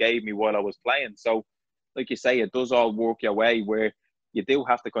boost that he gave me while I was playing. So, like you say, it does all work your way, where you do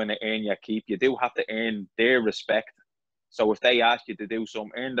have to kind of earn your keep. You do have to earn their respect. So if they ask you to do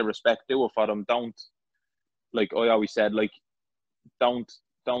something, earn the respect, do it for them. Don't, like I always said, like, don't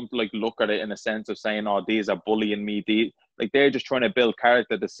like look at it in a sense of saying, "Oh, these are bullying me." Like, they're just trying to build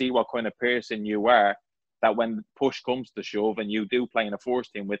character to see what kind of person you are, that when push comes to shove and you do play in a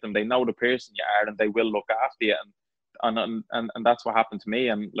first team with them, they know the person you are and they will look after you. And that's what happened to me.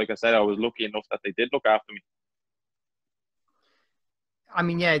 And like I said, I was lucky enough that they did look after me. I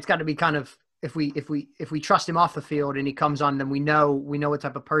mean, yeah, it's got to be kind of, if we trust him off the field and he comes on, then we know what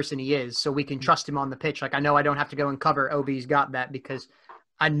type of person he is, so we can trust him on the pitch. Like, I know I don't have to go and cover Obi's got that, because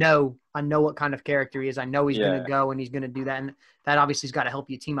I know what kind of character he is. I know he's going to go and he's going to do that. And that obviously has got to help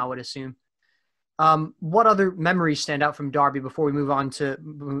your team, I would assume. What other memories stand out from Derby before we move on to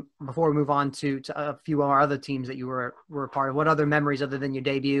a few of our other teams that you were a part of? What other memories other than your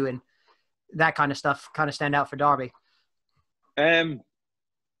debut and that kind of stuff kind of stand out for Derby?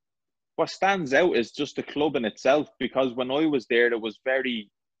 What stands out is just the club in itself, because when I was there,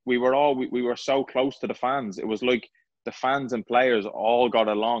 we were so close to the fans. It was like the fans and players all got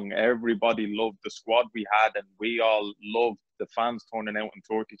along. Everybody loved the squad we had, and we all loved the fans turning out in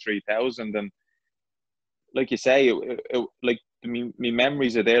 33,000. And like you say, like, me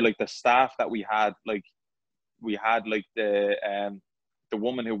memories are there. Like, the staff that we had, like the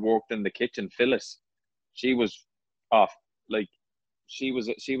woman who worked in the kitchen, Phyllis. She was off, like, she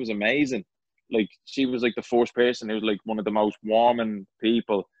was amazing. Like, she was like the first person who was like one of the most warming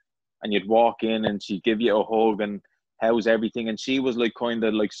people, and you'd walk in and she'd give you a hug and, "How's everything?" And she was like kind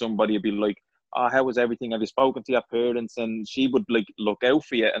of like somebody would be like, "Oh, how was everything? Have you spoken to your parents?" And she would, like, look out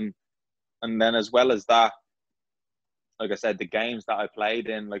for you. And then, as well as that, like I said, the games that I played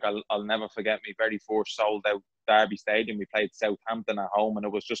in, like, I'll never forget my very first sold out Derby Stadium. We played Southampton at home, and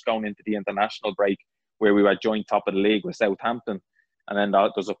it was just going into the international break, where we were joint top of the league with Southampton. And then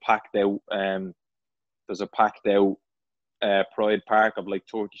there's a packed out Pride Park of like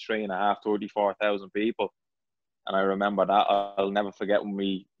 34,000 people. And I remember that. I'll never forget when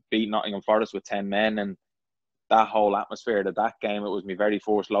we beat Nottingham Forest with 10 men, and that whole atmosphere of that game. It was my very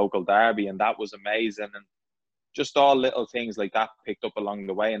first local derby, and that was amazing. And just all little things like that picked up along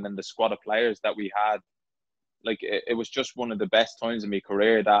the way. And then the squad of players that we had, like, it was just one of the best times in my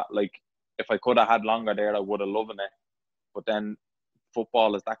career that, like, if I could have had longer there, I would have loved it. But then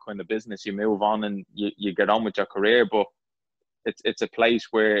football is that kind of business. You move on and you get on with your career. But it's a place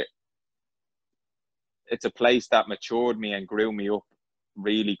that matured me and grew me up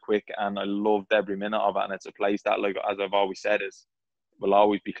really quick, and I loved every minute of it. And it's a place that, like, as I've always said, will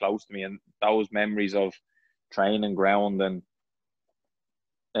always be close to me. And those memories of training ground and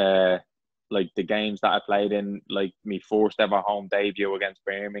like the games that I played in, like me first ever home debut against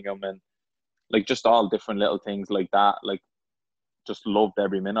Birmingham, and like just all different little things like that. Like just loved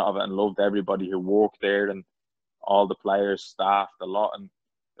every minute of it and loved everybody who worked there and all the players, staff, a lot. And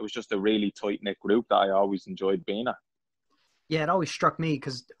it was just a really tight-knit group that I always enjoyed being at. Yeah, it always struck me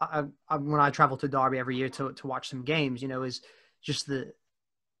because when I travel to Derby every year to watch some games, is just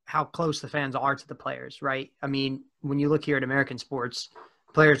how close the fans are to the players, right? I mean, when you look here at American sports,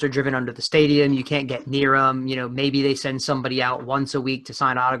 players are driven under the stadium. You can't get near them. Maybe they send somebody out once a week to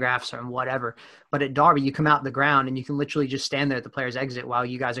sign autographs or whatever. But at Derby, you come out the ground and you can literally just stand there at the players' exit while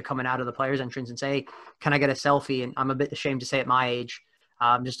you guys are coming out of the players' entrance and say, hey, can I get a selfie? And I'm a bit ashamed to say at my age,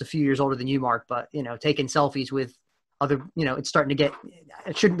 just a few years older than you, Mark, but, taking selfies with other, it's starting to get,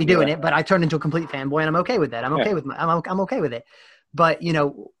 I shouldn't be doing it, but I turned into a complete fanboy and I'm okay with that. I'm okay with I'm okay with it. But,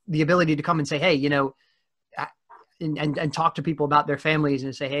 the ability to come and say, hey, and talk to people about their families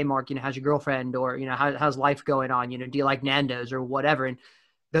and say, hey, Mark, how's your girlfriend? Or, how's life going on? Do you like Nando's or whatever? And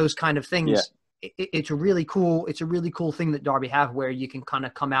those kind of things. Yeah. It's a really cool thing that Derby have where you can kind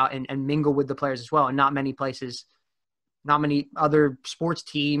of come out and mingle with the players as well. And not many other sports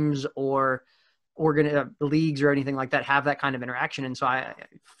teams or leagues or anything like that have that kind of interaction. And so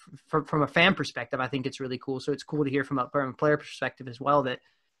from a fan perspective, I think it's really cool. So it's cool to hear from a player perspective as well, that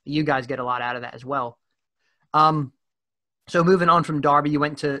you guys get a lot out of that as well. So moving on from Derby, you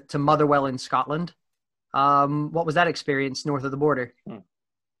went to Motherwell in Scotland. What was that experience north of the border?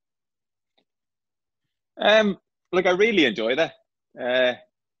 Like I really enjoyed it.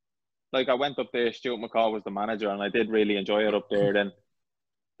 Like I went up there, Stuart McCall was the manager, and I did really enjoy it up there. Then,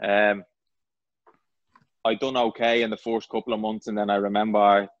 I done okay in the first couple of months, and then I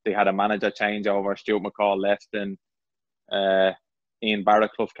remember they had a manager changeover. Stuart McCall left, and Ian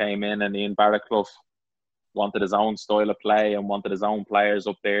Barraclough came in, and Ian Barraclough wanted his own style of play and wanted his own players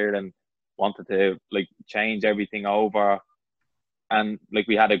up there and wanted to like change everything over. And like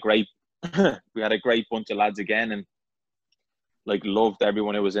we had a great bunch of lads again, and like loved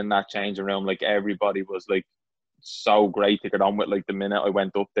everyone who was in that changing room. Like everybody was like so great to get on with. Like the minute I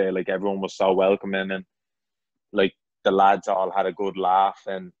went up there, like everyone was so welcoming, and like the lads all had a good laugh,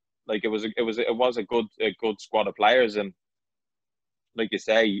 and like it was a good squad of players. And like you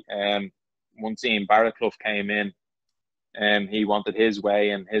say, once Ian Barraclough came in, he wanted his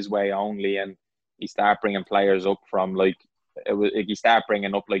way and his way only, and he started bringing players up from he started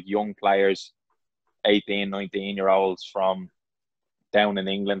bringing up like young players, 18, 19-year-olds from down in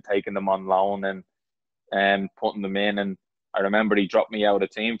England, taking them on loan and putting them in. And I remember he dropped me out of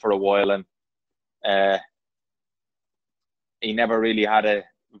the team for a while, and he never really had a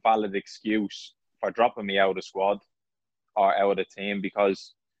valid excuse for dropping me out of the squad or out of the team,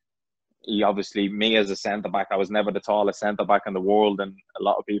 because he obviously, me as a centre-back, I was never the tallest centre-back in the world, and a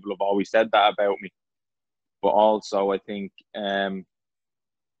lot of people have always said that about me. But also, I think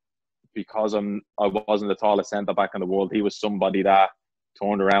because I wasn't the tallest centre-back in the world, he was somebody that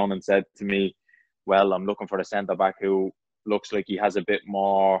turned around and said to me, well, I'm looking for a centre-back who looks like he has a bit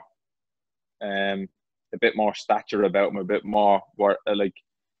more stature about him, a bit more like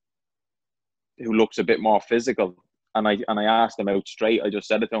who looks a bit more physical. And I asked him out straight. I just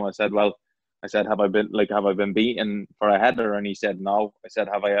said it to him. I said, have I been beaten for a header? And he said, no. I said,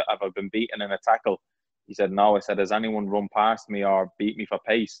 have I been beaten in a tackle? He said, no. I said, has anyone run past me or beat me for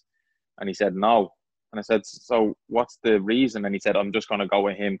pace? And he said, no. And I said, so what's the reason? And he said, I'm just going to go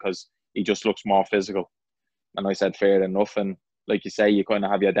with him because he just looks more physical. And I said, fair enough. And like you say, you kind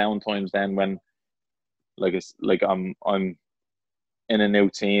of have your down times then when I'm in a new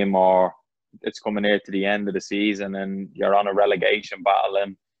team, or it's coming near to the end of the season and you're on a relegation battle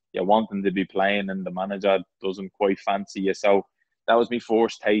and you want them to be playing and the manager doesn't quite fancy you. So that was my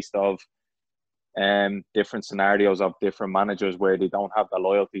first taste of different scenarios of different managers where they don't have the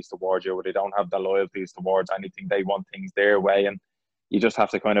loyalties towards you, or they don't have the loyalties towards anything. They want things their way, and you just have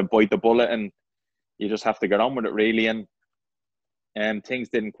to kind of bite the bullet and you just have to get on with it, really. And things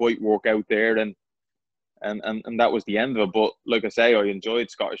didn't quite work out there, and that was the end of it. But like I say, I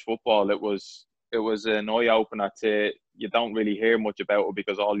enjoyed Scottish football. It was an eye opener to, you don't really hear much about it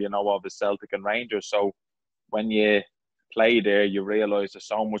because all you know of is Celtic and Rangers. So when you play there, you realise there's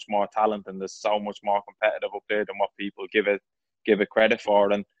so much more talent and there's so much more competitive up there than what people give it credit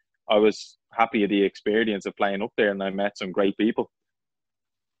for. And I was happy with the experience of playing up there, and I met some great people.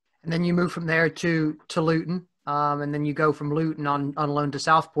 And then you move from there to Luton. And then you go from Luton on loan to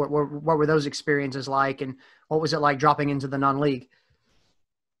Southport. What were those experiences like, and what was it like dropping into the non-league?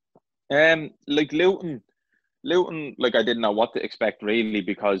 Like Luton, like I didn't know what to expect really,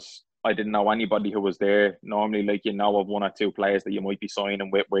 because I didn't know anybody who was there. Normally, like, you know of one or two players that you might be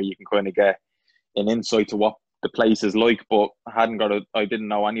signing with, where you can kind of get an insight to what the place is like. But I didn't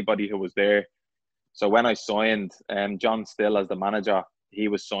know anybody who was there. So when I signed, John Still as the manager, he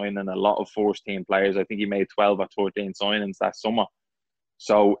was signing a lot of first team players. I think he made 12 or 13 signings that summer.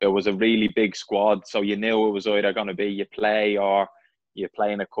 So it was a really big squad. So you knew it was either going to be you play or you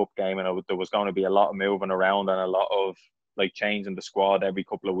play in a cup game, and there was going to be a lot of moving around and a lot of like changing the squad every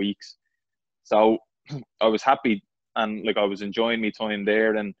couple of weeks. So I was happy, and like I was enjoying my time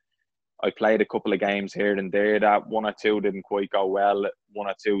there, and I played a couple of games here and there. That one or two didn't quite go well. One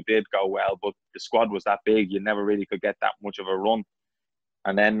or two did go well, but the squad was that big, you never really could get that much of a run.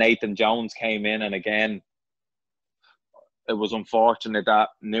 And then Nathan Jones came in, and again, it was unfortunate that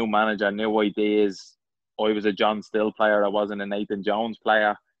new manager, new ideas. I was a John Still player. I wasn't a Nathan Jones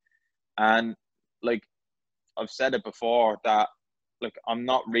player. And like I've said it before, that like I'm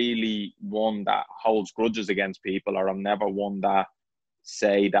not really one that holds grudges against people, or I'm never one that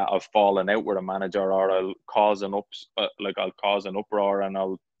say that I've fallen out with a manager, or I'll cause an uproar and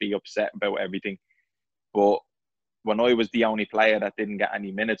I'll be upset about everything. But when I was the only player that didn't get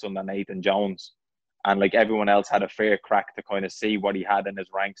any minutes under Nathan Jones, and like everyone else had a fair crack to kind of see what he had in his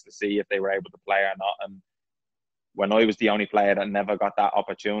ranks, to see if they were able to play or not. And when I was the only player that never got that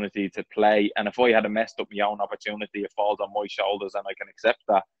opportunity to play, and if I had messed up my own opportunity, it falls on my shoulders and I can accept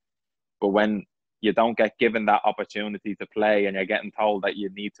that. But when you don't get given that opportunity to play and you're getting told that you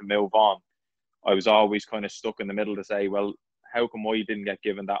need to move on, I was always kind of stuck in the middle to say, well, how come I didn't get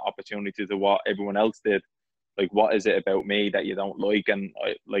given that opportunity to what everyone else did? Like, what is it about me that you don't like? And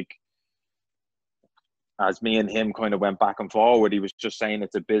as me and him kind of went back and forward, he was just saying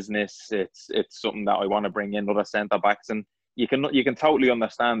it's a business. It's something that I want to bring in other centre backs, and you can totally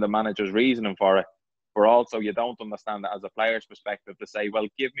understand the manager's reasoning for it, but also you don't understand it as a player's perspective to say, well,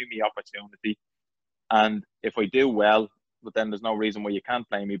 give me the opportunity, and if I do well, but then there's no reason why you can't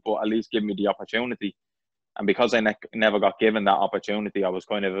play me, but at least give me the opportunity. And because I never got given that opportunity, I was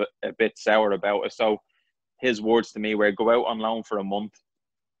kind of a bit sour about it. So his words to me were, go out on loan for a month,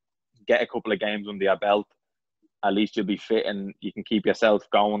 get a couple of games under your belt, at least you'll be fit and you can keep yourself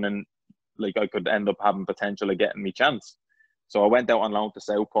going, and like I could end up having potential of getting me chance. So I went out on loan to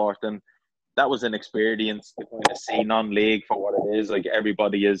Southport, and that was an experience to kind of see non-league for what it is. Like,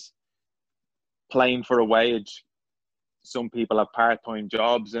 everybody is playing for a wage. Some people have part-time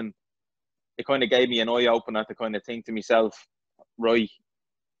jobs, and it kind of gave me an eye-opener to kind of think to myself, right,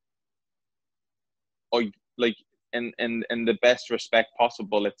 I like in the best respect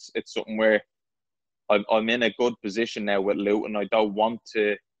possible, it's something where I'm in a good position now with Luton. I don't want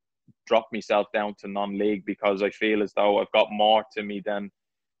to drop myself down to non-league because I feel as though I've got more to me than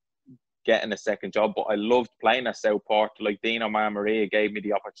getting a second job. But I loved playing at Southport. Like, Dino Marmaria gave me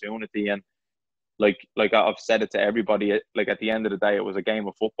the opportunity, and like I've said it to everybody, like, at the end of the day, it was a game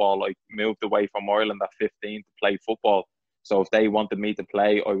of football. I moved away from Ireland at 15 to play football. So if they wanted me to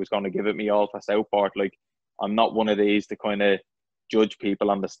play, I was going to give it me all for Southport. Like, I'm not one of these to kind of judge people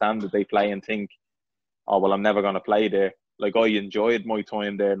on the standard they play and think, oh, well, I'm never going to play there. Like, I enjoyed my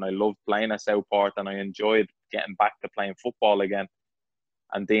time there, and I loved playing at Southport, and I enjoyed getting back to playing football again.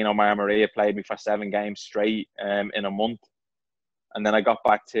 And Dino Marmaria played me for 7 games straight in a month. And then I got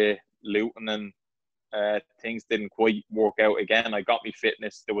back to Luton, and things didn't quite work out again. I got me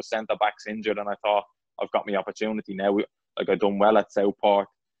fitness. There was centre-backs injured, and I thought, I've got my opportunity now. Like, I done well at Southport.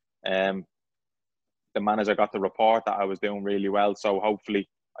 The manager got the report that I was doing really well, so hopefully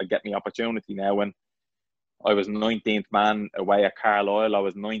I get my opportunity now. And I was 19th man away at Carlisle. I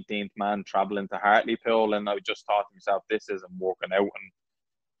was 19th man travelling to Hartlepool, and I just thought to myself, this isn't working out.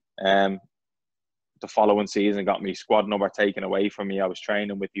 And the following season got me squad number taken away from me. I was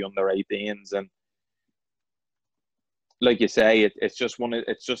training with the under-18s, and like you say, it's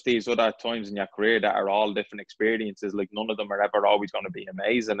just these other times in your career that are all different experiences. Like, none of them are ever always going to be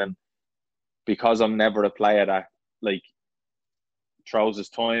amazing. And because I'm never a player that like throws his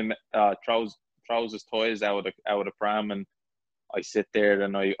toys out of the pram, and I sit there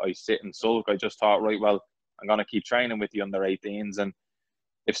and I sit and sulk. I just thought, right, well, I'm going to keep training with the under-18s, and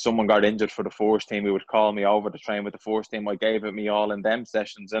if someone got injured for the first team, he would call me over to train with the first team. I gave it me all in them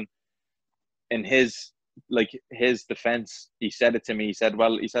sessions. And in his defense, he said it to me. He said,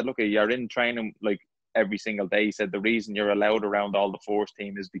 look, you're in training like every single day. He said, the reason you're allowed around all the first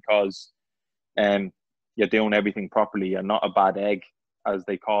team is because you're doing everything properly. You're not a bad egg, as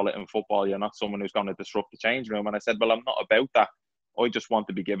they call it in football. You're not someone who's going to disrupt the change room. And I said, well, I'm not about that. I just want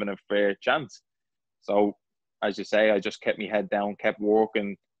to be given a fair chance. So, as you say, I just kept my head down, kept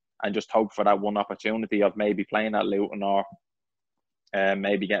working, and just hoped for that one opportunity of maybe playing at Luton, or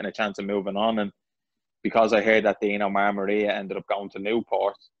maybe getting a chance of moving on. And because I heard that Dino Marmaria ended up going to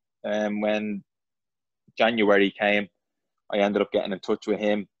Newport, when January came, I ended up getting in touch with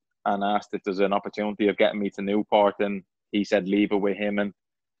him. and asked if there's an opportunity of getting me to Newport, and he said leave it with him. And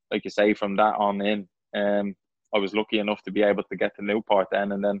like you say, from that on in, I was lucky enough to be able to get to Newport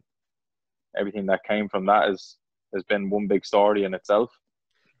then, and then everything that came from that has been one big story in itself.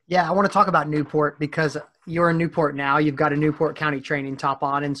 Yeah, I want to talk about Newport because you're in Newport now. You've got a Newport County training top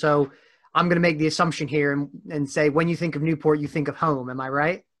on. And so I'm going to make the assumption here and say when you think of Newport, you think of home. Am I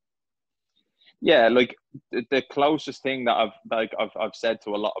right? Yeah, like the closest thing that I've said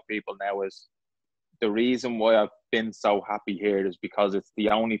to a lot of people now is the reason why I've been so happy here is because it's the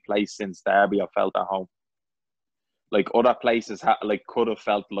only place since Derby I felt at home. Like other places could have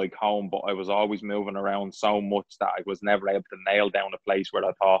felt like home, but I was always moving around so much that I was never able to nail down a place where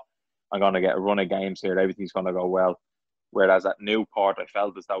I thought I'm going to get a run of games here, everything's going to go well. Whereas at Newport, I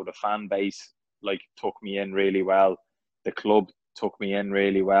felt as though the fan base took me in really well. The club took me in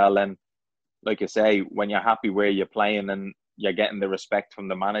really well, and like you say, when you're happy where you're playing and you're getting the respect from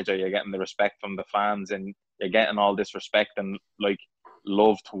the manager, you're getting the respect from the fans, and you're getting all this respect and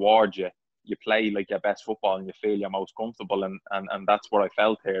love towards you. You play like your best football and you feel you're most comfortable, and that's what I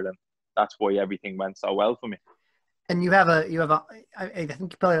felt here, and that's why everything went so well for me. And I think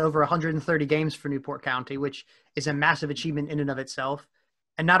you played over 130 games for Newport County, which is a massive achievement in and of itself.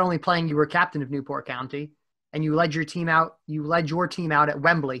 And not only playing, you were captain of Newport County, and you led your team out. You led your team out at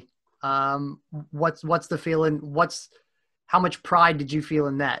Wembley. What's the feeling? How much pride did you feel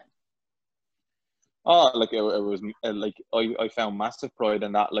in that? Oh, it was I found massive pride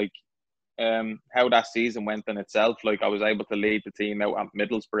in that. How that season went in itself. I was able to lead the team out at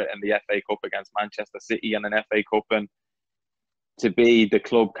Middlesbrough in the FA Cup against Manchester City in an FA Cup, and to be the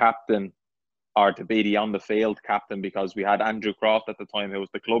club captain, or to be the on the field captain, because we had Andrew Croft at the time who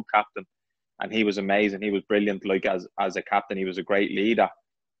was the club captain, and he was amazing. He was brilliant. As a captain, he was a great leader,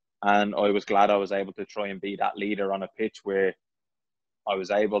 and I was glad I was able to try and be that leader on a pitch where I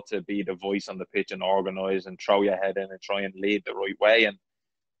was able to be the voice on the pitch and organise and throw your head in and try and lead the right way. And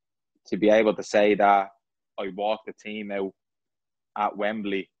to be able to say that I walked the team out at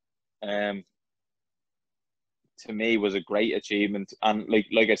Wembley, to me was a great achievement. And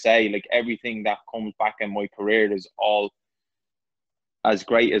like I say, everything that comes back in my career is all as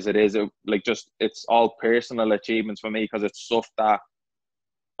great as it is. It's all personal achievements for me, because it's stuff that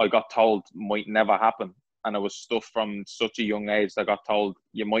I got told might never happen. And it was stuff from such a young age that I got told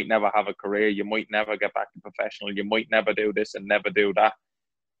you might never have a career, you might never get back to professional, you might never do this and never do that.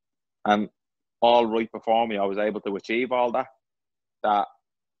 And all right before me, I was able to achieve all that. That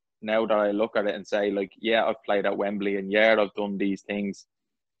now that I look at it and say, yeah, I've played at Wembley, and yeah, I've done these things.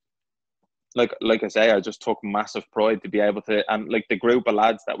 Like I say, I just took massive pride to be able to, and the group of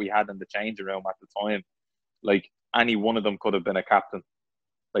lads that we had in the changing room at the time, any one of them could have been a captain.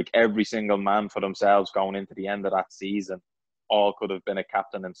 Every single man for themselves going into the end of that season, all could have been a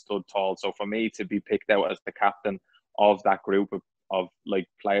captain and stood tall. So for me to be picked out as the captain of that group of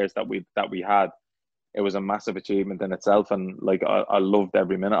players that we had, it was a massive achievement in itself, and I loved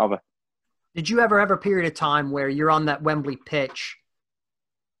every minute of it. Did you ever have a period of time where you're on that Wembley pitch,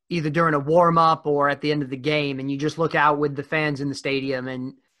 either during a warm-up or at the end of the game, and you just look out with the fans in the stadium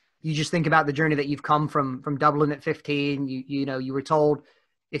and you just think about the journey that you've come from Dublin at 15? You were told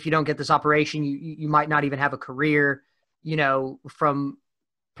if you don't get this operation, you might not even have a career, from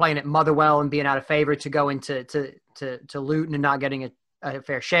playing at Motherwell and being out of favor to go into to Luton and not getting a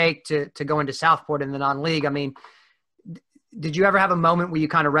fair shake, to go into Southport in the non-league. I mean, did you ever have a moment where you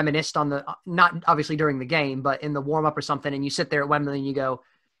kind of reminisced on not obviously during the game, but in the warm-up or something, and you sit there at Wembley and you go,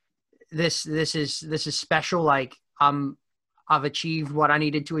 this is special. I've achieved what I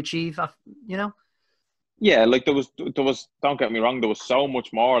needed to achieve, Yeah, there was, don't get me wrong, there was so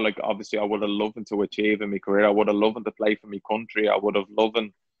much more. Obviously, I would have loved to achieve in my career. I would have loved to play for my country. I would have loved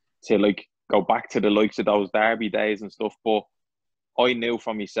to go back to the likes of those Derby days and stuff. But I knew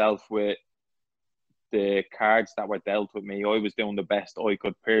for myself, with the cards that were dealt with me, I was doing the best I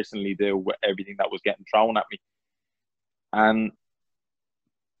could personally do with everything that was getting thrown at me. And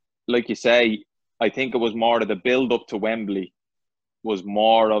like you say, I think it was more of the build up to Wembley was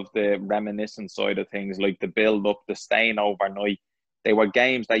more of the reminiscent side of things, the build up, the staying overnight. They were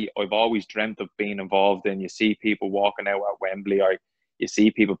games that I've always dreamt of being involved in. You see people walking out at Wembley, or you see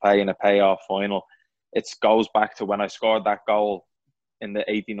people playing a payoff final. It goes back to when I scored that goal in the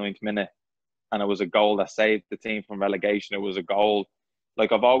 89th minute, and it was a goal that saved the team from relegation. It was a goal.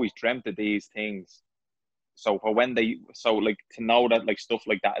 I've always dreamt of these things. So to know that stuff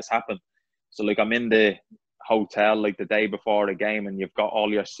like that has happened. So I'm in the hotel the day before the game, and you've got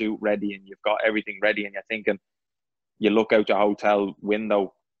all your suit ready and you've got everything ready, and you're thinking, you look out your hotel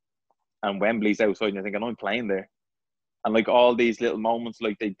window and Wembley's outside and you're thinking, I'm playing there. And like all these little moments,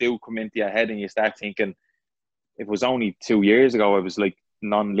 like they do come into your head and you start thinking, it was only 2 years ago I was like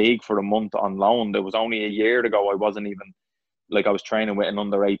non-league for a month on loan. There was only a year ago I wasn't even, like I was training with an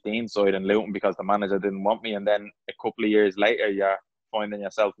under-18 side in Luton because the manager didn't want me. And then a couple of years later, you're finding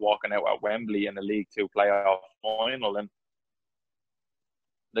yourself walking out at Wembley in a League Two playoff final. And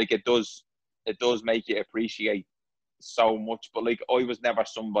like it does make you appreciate so much. But like I was never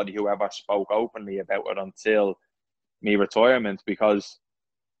somebody who ever spoke openly about it until my retirement, because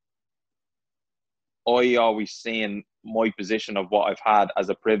I always seen my position of what I've had as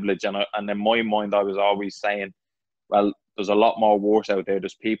a privilege, and in my mind I was always saying, well, there's a lot more worse out there.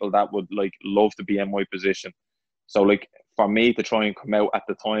 There's people that would like love to be in my position. So like for me to try and come out at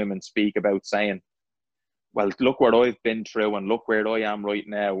the time and speak about saying, well, look what I've been through and look where I am right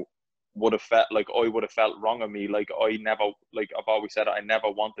now, would have felt like I would have felt wrong of me. Like I never, like I've always said, I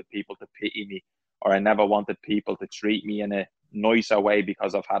never wanted people to pity me, or I never wanted people to treat me in a nicer way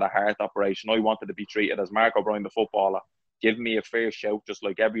because I've had a heart operation. I wanted to be treated as Mark O'Brien, the footballer. Give me a fair shout just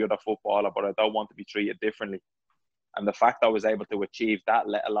like every other footballer, but I don't want to be treated differently. And the fact I was able to achieve that,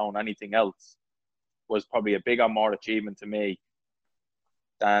 let alone anything else, was probably a bigger, more achievement to me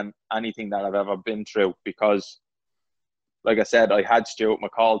than anything that I've ever been through. Because, like I said, I had Stuart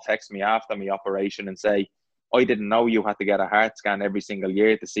McCall text me after my operation and say, I didn't know you had to get a heart scan every single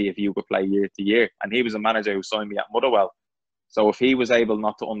year to see if you could play year to year. And he was a manager who signed me at Motherwell. So if he was able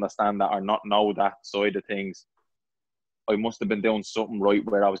not to understand that or not know that side of things, I must have been doing something right,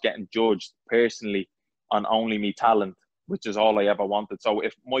 where I was getting judged personally on only me talent, which is all I ever wanted. So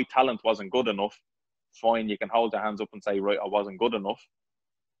if my talent wasn't good enough, fine, you can hold your hands up and say, right, I wasn't good enough.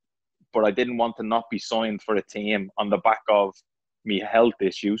 But I didn't want to not be signed for a team on the back of me health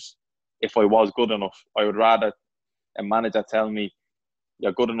issues. If I was good enough, I would rather a manager tell me,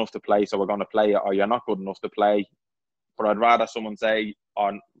 you're good enough to play, so we're going to play it, or you're not good enough to play. But I'd rather someone say,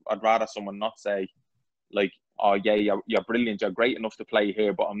 or I'd rather someone not say, like, oh yeah, you're brilliant, you're great enough to play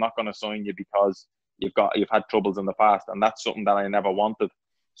here, but I'm not going to sign you because you've had troubles in the past. And that's something that I never wanted.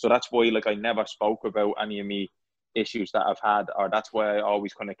 So that's why, like, I never spoke about any of me issues that I've had, or that's why I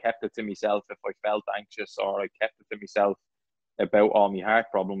always kind of kept it to myself if I felt anxious, or I kept it to myself about all my heart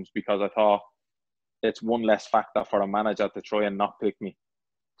problems, because I thought it's one less factor for a manager to try and not pick me.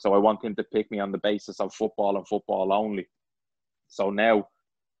 So I want him to pick me on the basis of football and football only. So now,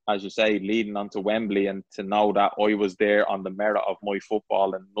 as you say, leading on to Wembley, and to know that I was there on the merit of my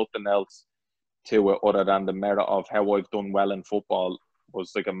football and nothing else to it other than the merit of how I've done well in football,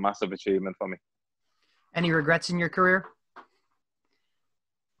 was like a massive achievement for me. Any regrets in your career?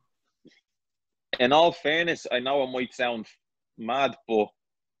 In all fairness, I know it might sound mad, but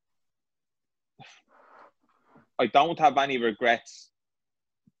I don't have any regrets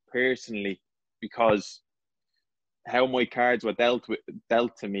personally, because how my cards were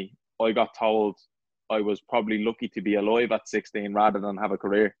dealt to me, I got told I was probably lucky to be alive at 16 rather than have a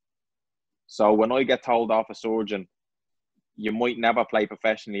career. So when I get told off a surgeon, you might never play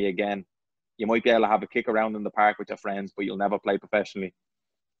professionally again. You might be able to have a kick around in the park with your friends, but you'll never play professionally.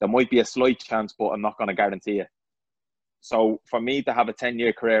 There might be a slight chance, but I'm not going to guarantee it. So for me to have a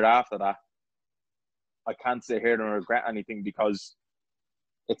 10-year career after that, I can't sit here and regret anything, because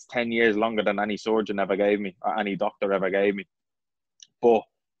it's 10 years longer than any surgeon ever gave me, or any doctor ever gave me. But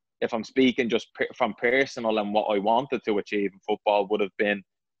if I'm speaking just from personal and what I wanted to achieve in football, would have been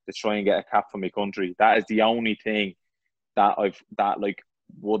to try and get a cap for my country. That is the only thing that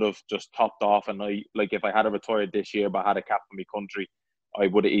would have just topped off. And if I had retired this year but had a cap for my country, I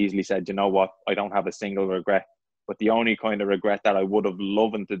would have easily said, you know what, I don't have a single regret. But the only kind of regret that I would have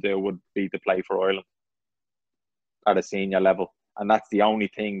loved to do would be to play for Ireland at a senior level. And that's the only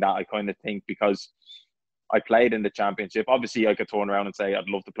thing that I kind of think, because I played in the Championship. Obviously, I could turn around and say I'd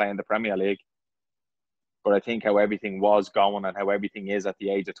love to play in the Premier League. But I think how everything was going and how everything is at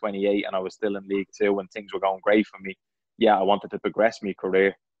the age of 28, and I was still in League Two and things were going great for me. Yeah, I wanted to progress my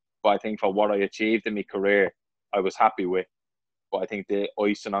career. But I think for what I achieved in my career, I was happy with. But I think the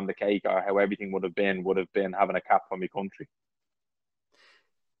icing on the cake, or how everything would have been having a cap for my country.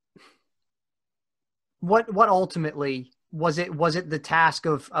 What ultimately was it the task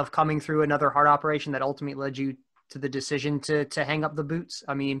of coming through another heart operation that ultimately led you to the decision to hang up the boots?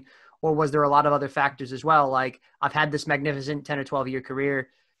 I mean, or was there a lot of other factors as well? Like, I've had this magnificent 10 or 12 year career,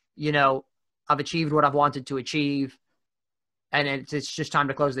 I've achieved what I've wanted to achieve, and it's just time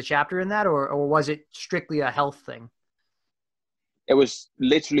to close the chapter in that, or was it strictly a health thing? It was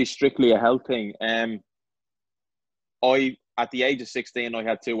literally strictly a health thing. At the age of 16, I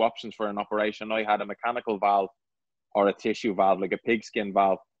had two options for an operation. I had a mechanical valve or a tissue valve, like a pigskin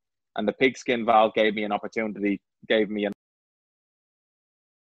valve. And the pigskin valve gave me an opportunity gave me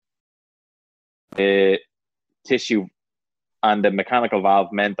a tissue, and the mechanical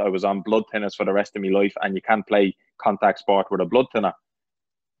valve meant I was on blood thinners for the rest of my life, and you can't play contact sport with a blood thinner.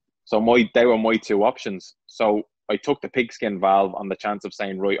 So they were my two options. So I took the pigskin valve on the chance of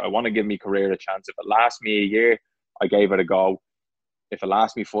saying, right, I want to give my career a chance. If it lasts me a year, I gave it a go. If it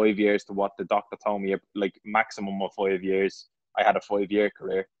lasts me 5 years to what the doctor told me, like maximum of 5 years, I had a 5-year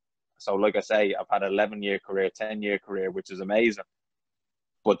career. So like I say, I've had an 11-year career, 10-year career, which is amazing.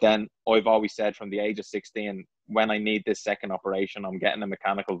 But then I've always said from the age of 16, when I need this second operation, I'm getting a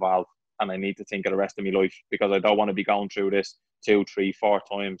mechanical valve, and I need to think of the rest of my life, because I don't want to be going through this 2, 3, 4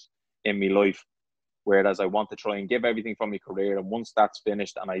 times in my life. Whereas I want to try and give everything from my career, and once that's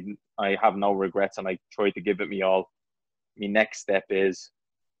finished and I have no regrets and I try to give it me all, my next step is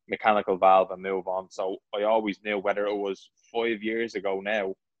mechanical valve and move on. So I always knew, whether it was 5 years ago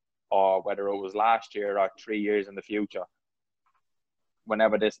now, or whether it was last year or 3 years in the future,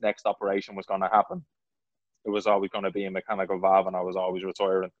 whenever this next operation was going to happen, it was always going to be a mechanical valve, and I was always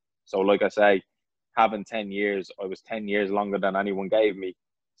retiring. So like I say, having 10 years, I was 10 years longer than anyone gave me.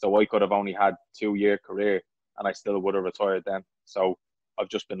 So I could have only had 2-year career, and I still would have retired then. So I've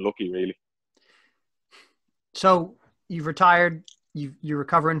just been lucky, really. So you've retired, you're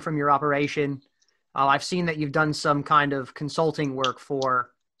recovering from your operation. I've seen that you've done some kind of consulting work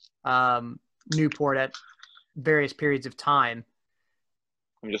for Newport at various periods of time.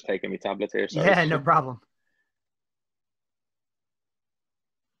 I'm just taking my tablet here. Sorry. Yeah, no problem.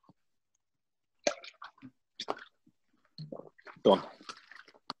 Done.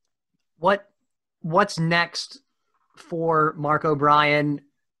 What's next for Mark O'Brien,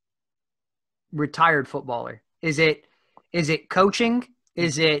 retired footballer? Is it coaching?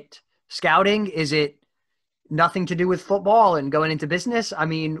 Is it scouting? Is it nothing to do with football and going into business? I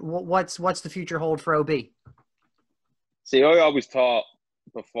mean, what's the future hold for OB? See, I always thought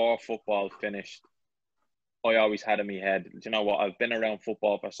before football finished, I always had in my head, do you know what? I've been around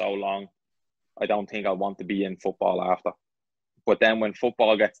football for so long, I don't think I want to be in football after. But then when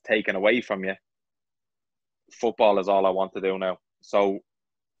football gets taken away from you, football is all I want to do now. So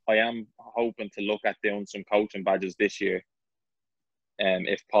I am hoping to look at doing some coaching badges this year,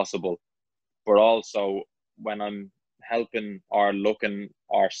 if possible. But also, when I'm helping or looking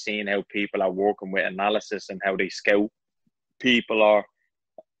or seeing how people are working with analysis and how they scout people or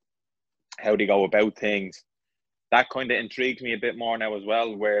how they go about things, that kind of intrigues me a bit more now as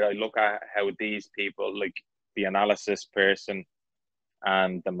well, where I look at how these people, like the analysis person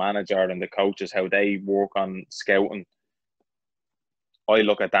and the manager and the coaches, how they work on scouting. I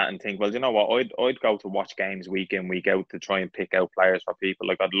look at that and think, well, you know what, I'd go to watch games week in, week out to try and pick out players for people.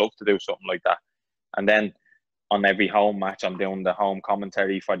 Like, I'd love to do something like that. And then on every home match, I'm doing the home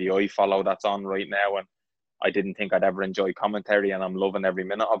commentary for the iFollow that's on right now, and I didn't think I'd ever enjoy commentary, and I'm loving every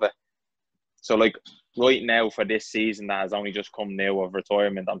minute of it. So, like, right now for this season that has only just come now of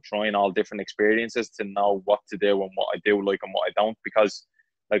retirement, I'm trying all different experiences to know what to do and what I do like and what I don't. Because,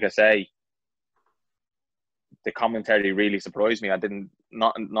 like I say, the commentary really surprised me. I didn't,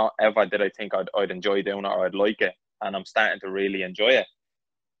 not ever did I think I'd enjoy doing it or I'd like it, and I'm starting to really enjoy it.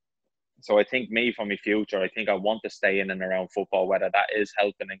 So I think me, for my future, I think I want to stay in and around football, whether that is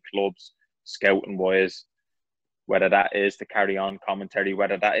helping in clubs, scouting wise, whether that is to carry on commentary,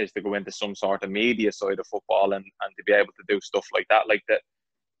 whether that is to go into some sort of media side of football and to be able to do stuff like that. Like that,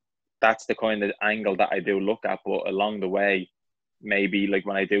 that's the kind of angle that I do look at. But along the way, maybe like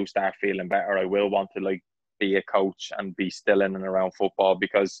when I do start feeling better, I will want to like be a coach and be still in and around football,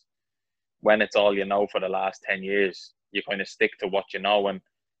 because when it's all you know for the last 10 years, you kind of stick to what you know. And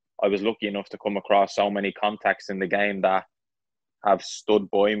I was lucky enough to come across so many contacts in the game that have stood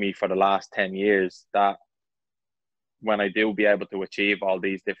by me for the last 10 years, that when I do be able to achieve all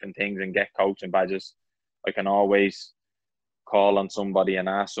these different things and get coaching badges, I can always call on somebody and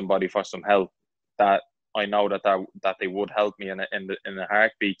ask somebody for some help, that I know that they would help me in a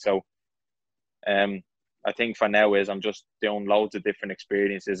heartbeat. So I think for now is I'm just doing loads of different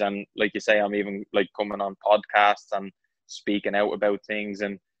experiences, and like you say, I'm even like coming on podcasts and speaking out about things,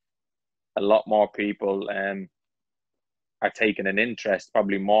 and a lot more people are taking an interest,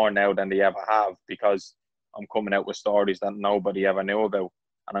 probably more now than they ever have, because I'm coming out with stories that nobody ever knew about,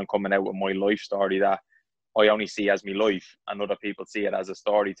 and I'm coming out with my life story that I only see as my life, and other people see it as a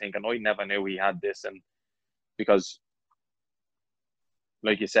story, thinking, I never knew he had this. And because,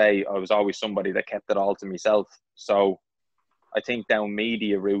 like you say, I was always somebody that kept it all to myself. So I think down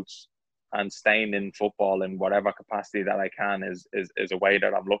media routes and staying in football in whatever capacity that I can is a way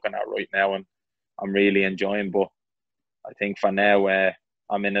that I'm looking at right now, and I'm really enjoying. But I think for now,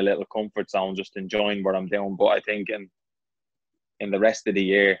 I'm in a little comfort zone, just enjoying what I'm doing. But I think in the rest of the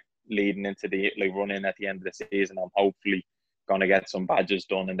year, leading into the like running at the end of the season, I'm hopefully gonna get some badges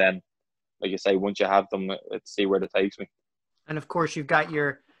done, and then, like you say, once you have them, let's see where it takes me. And of course, you've got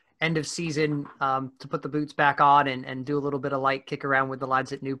your end of season to put the boots back on and do a little bit of light kick around with the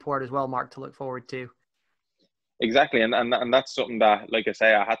lads at Newport as well, Mark, to look forward to. Exactly, and that's something that, like I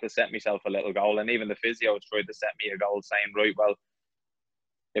say, I had to set myself a little goal, and even the physio tried to set me a goal, saying, right, well,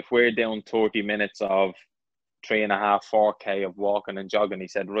 if we're doing 30 minutes of 3.5, 4K of walking and jogging, he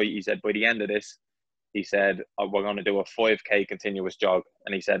said, right, he said, by the end of this, he said, we're going to do a 5K continuous jog,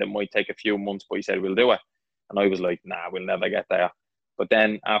 and he said it might take a few months, but he said we'll do it, and I was like, nah, we'll never get there. But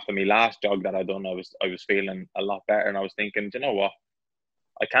then after my last jog that I done, I was feeling a lot better, and I was thinking, do you know what,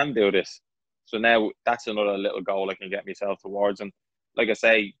 I can do this. So now that's another little goal I can get myself towards. And like I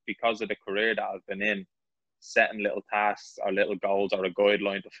say, because of the career that I've been in, setting little tasks or little goals or a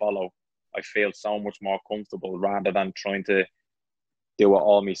guideline to follow, I feel so much more comfortable rather than trying to do it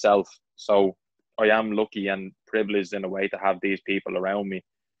all myself. So I am lucky and privileged in a way to have these people around me,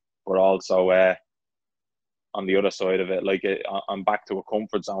 but also on the other side of it, like I'm back to a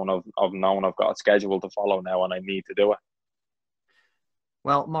comfort zone of knowing I've got a schedule to follow now and I need to do it.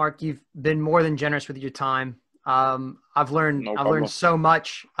 Well, Mark, you've been more than generous with your time. I've learned so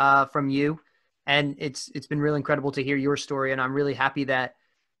much from you, and it's been really incredible to hear your story. And I'm really happy that,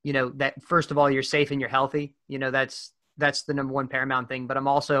 that first of all, you're safe and you're healthy. That's the number one paramount thing. But I'm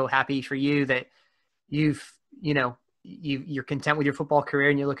also happy for you that you're content with your football career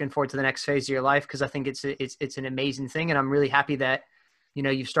and you're looking forward to the next phase of your life. Cause I think it's an amazing thing. And I'm really happy that,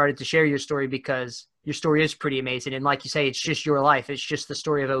 you've started to share your story, because your story is pretty amazing. And like you say, it's just your life. It's just the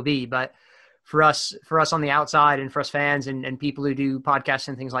story of OB. But for us on the outside, and for us fans and people who do podcasts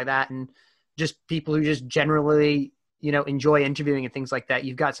and things like that, and just people who just generally, enjoy interviewing and things like that,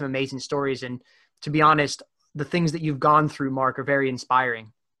 you've got some amazing stories. And to be honest, the things that you've gone through, Mark, are very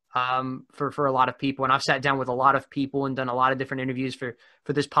inspiring for a lot of people. And I've sat down with a lot of people and done a lot of different interviews for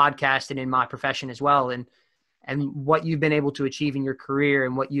this podcast and in my profession as well. And what you've been able to achieve in your career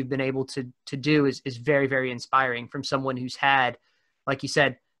and what you've been able to do is very, very inspiring from someone who's had, like you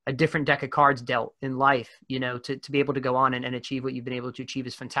said, a different deck of cards dealt in life. To be able to go on and achieve what you've been able to achieve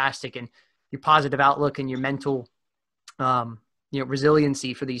is fantastic. And your positive outlook and your mental,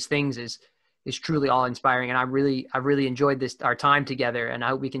 resiliency for these things is truly all inspiring. And I really enjoyed our time together, and I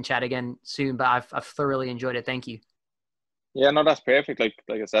hope we can chat again soon, but I've thoroughly enjoyed it. Thank you. Yeah, no, that's perfect. Like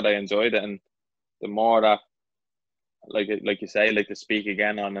I said, I enjoyed it. And the more that, like you say, like to speak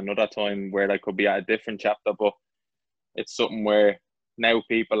again on another time where I could be at a different chapter, but it's something where now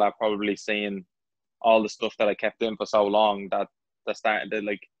people are probably seeing all the stuff that I kept in for so long that they're starting to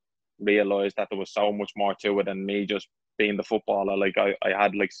like realize that there was so much more to it than me just being the footballer. Like I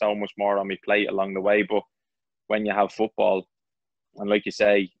had like so much more on my plate along the way. But when you have football, and like you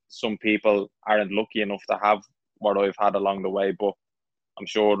say, some people aren't lucky enough to have what I've had along the way, but I'm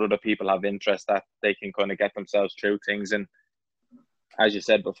sure other people have interest that they can kind of get themselves through things. And as you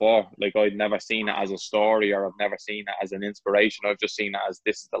said before, like I've never seen it as a story, or I've never seen it as an inspiration. I've just seen it as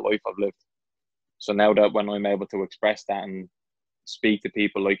this is the life I've lived. So now that when I'm able to express that and speak to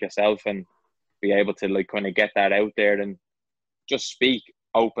people like yourself and be able to like kind of get that out there and just speak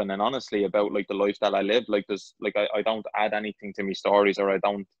open and honestly about like the life that I live, like there's like I don't add anything to my stories, or I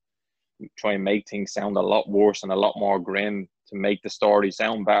don't try and make things sound a lot worse and a lot more grim to make the story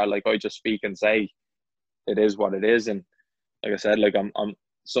sound better. Like I just speak and say it is what it is. And like I said, like I'm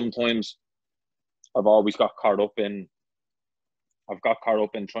sometimes I've got caught up in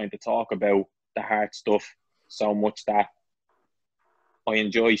trying to talk about the hard stuff so much that I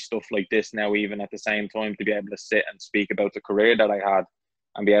enjoy stuff like this now, even at the same time, to be able to sit and speak about the career that I had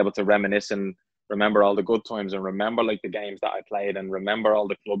and be able to reminisce and remember all the good times and remember like the games that I played and remember all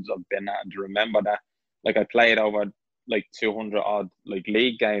the clubs I've been at and remember that like I played over like 200 odd like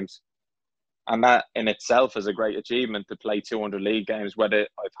league games, and that in itself is a great achievement to play 200 league games, whether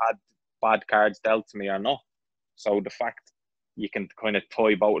I've had bad cards dealt to me or not. So the fact you can kind of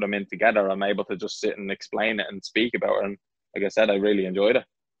tie both of them in together, I'm able to just sit and explain it and speak about it. And like I said, I really enjoyed it.